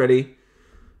see it already.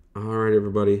 All right,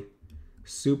 everybody.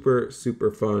 Super, super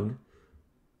fun.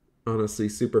 Honestly,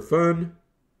 super fun.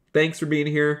 Thanks for being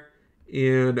here.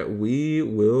 And we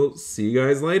will see you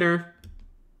guys later.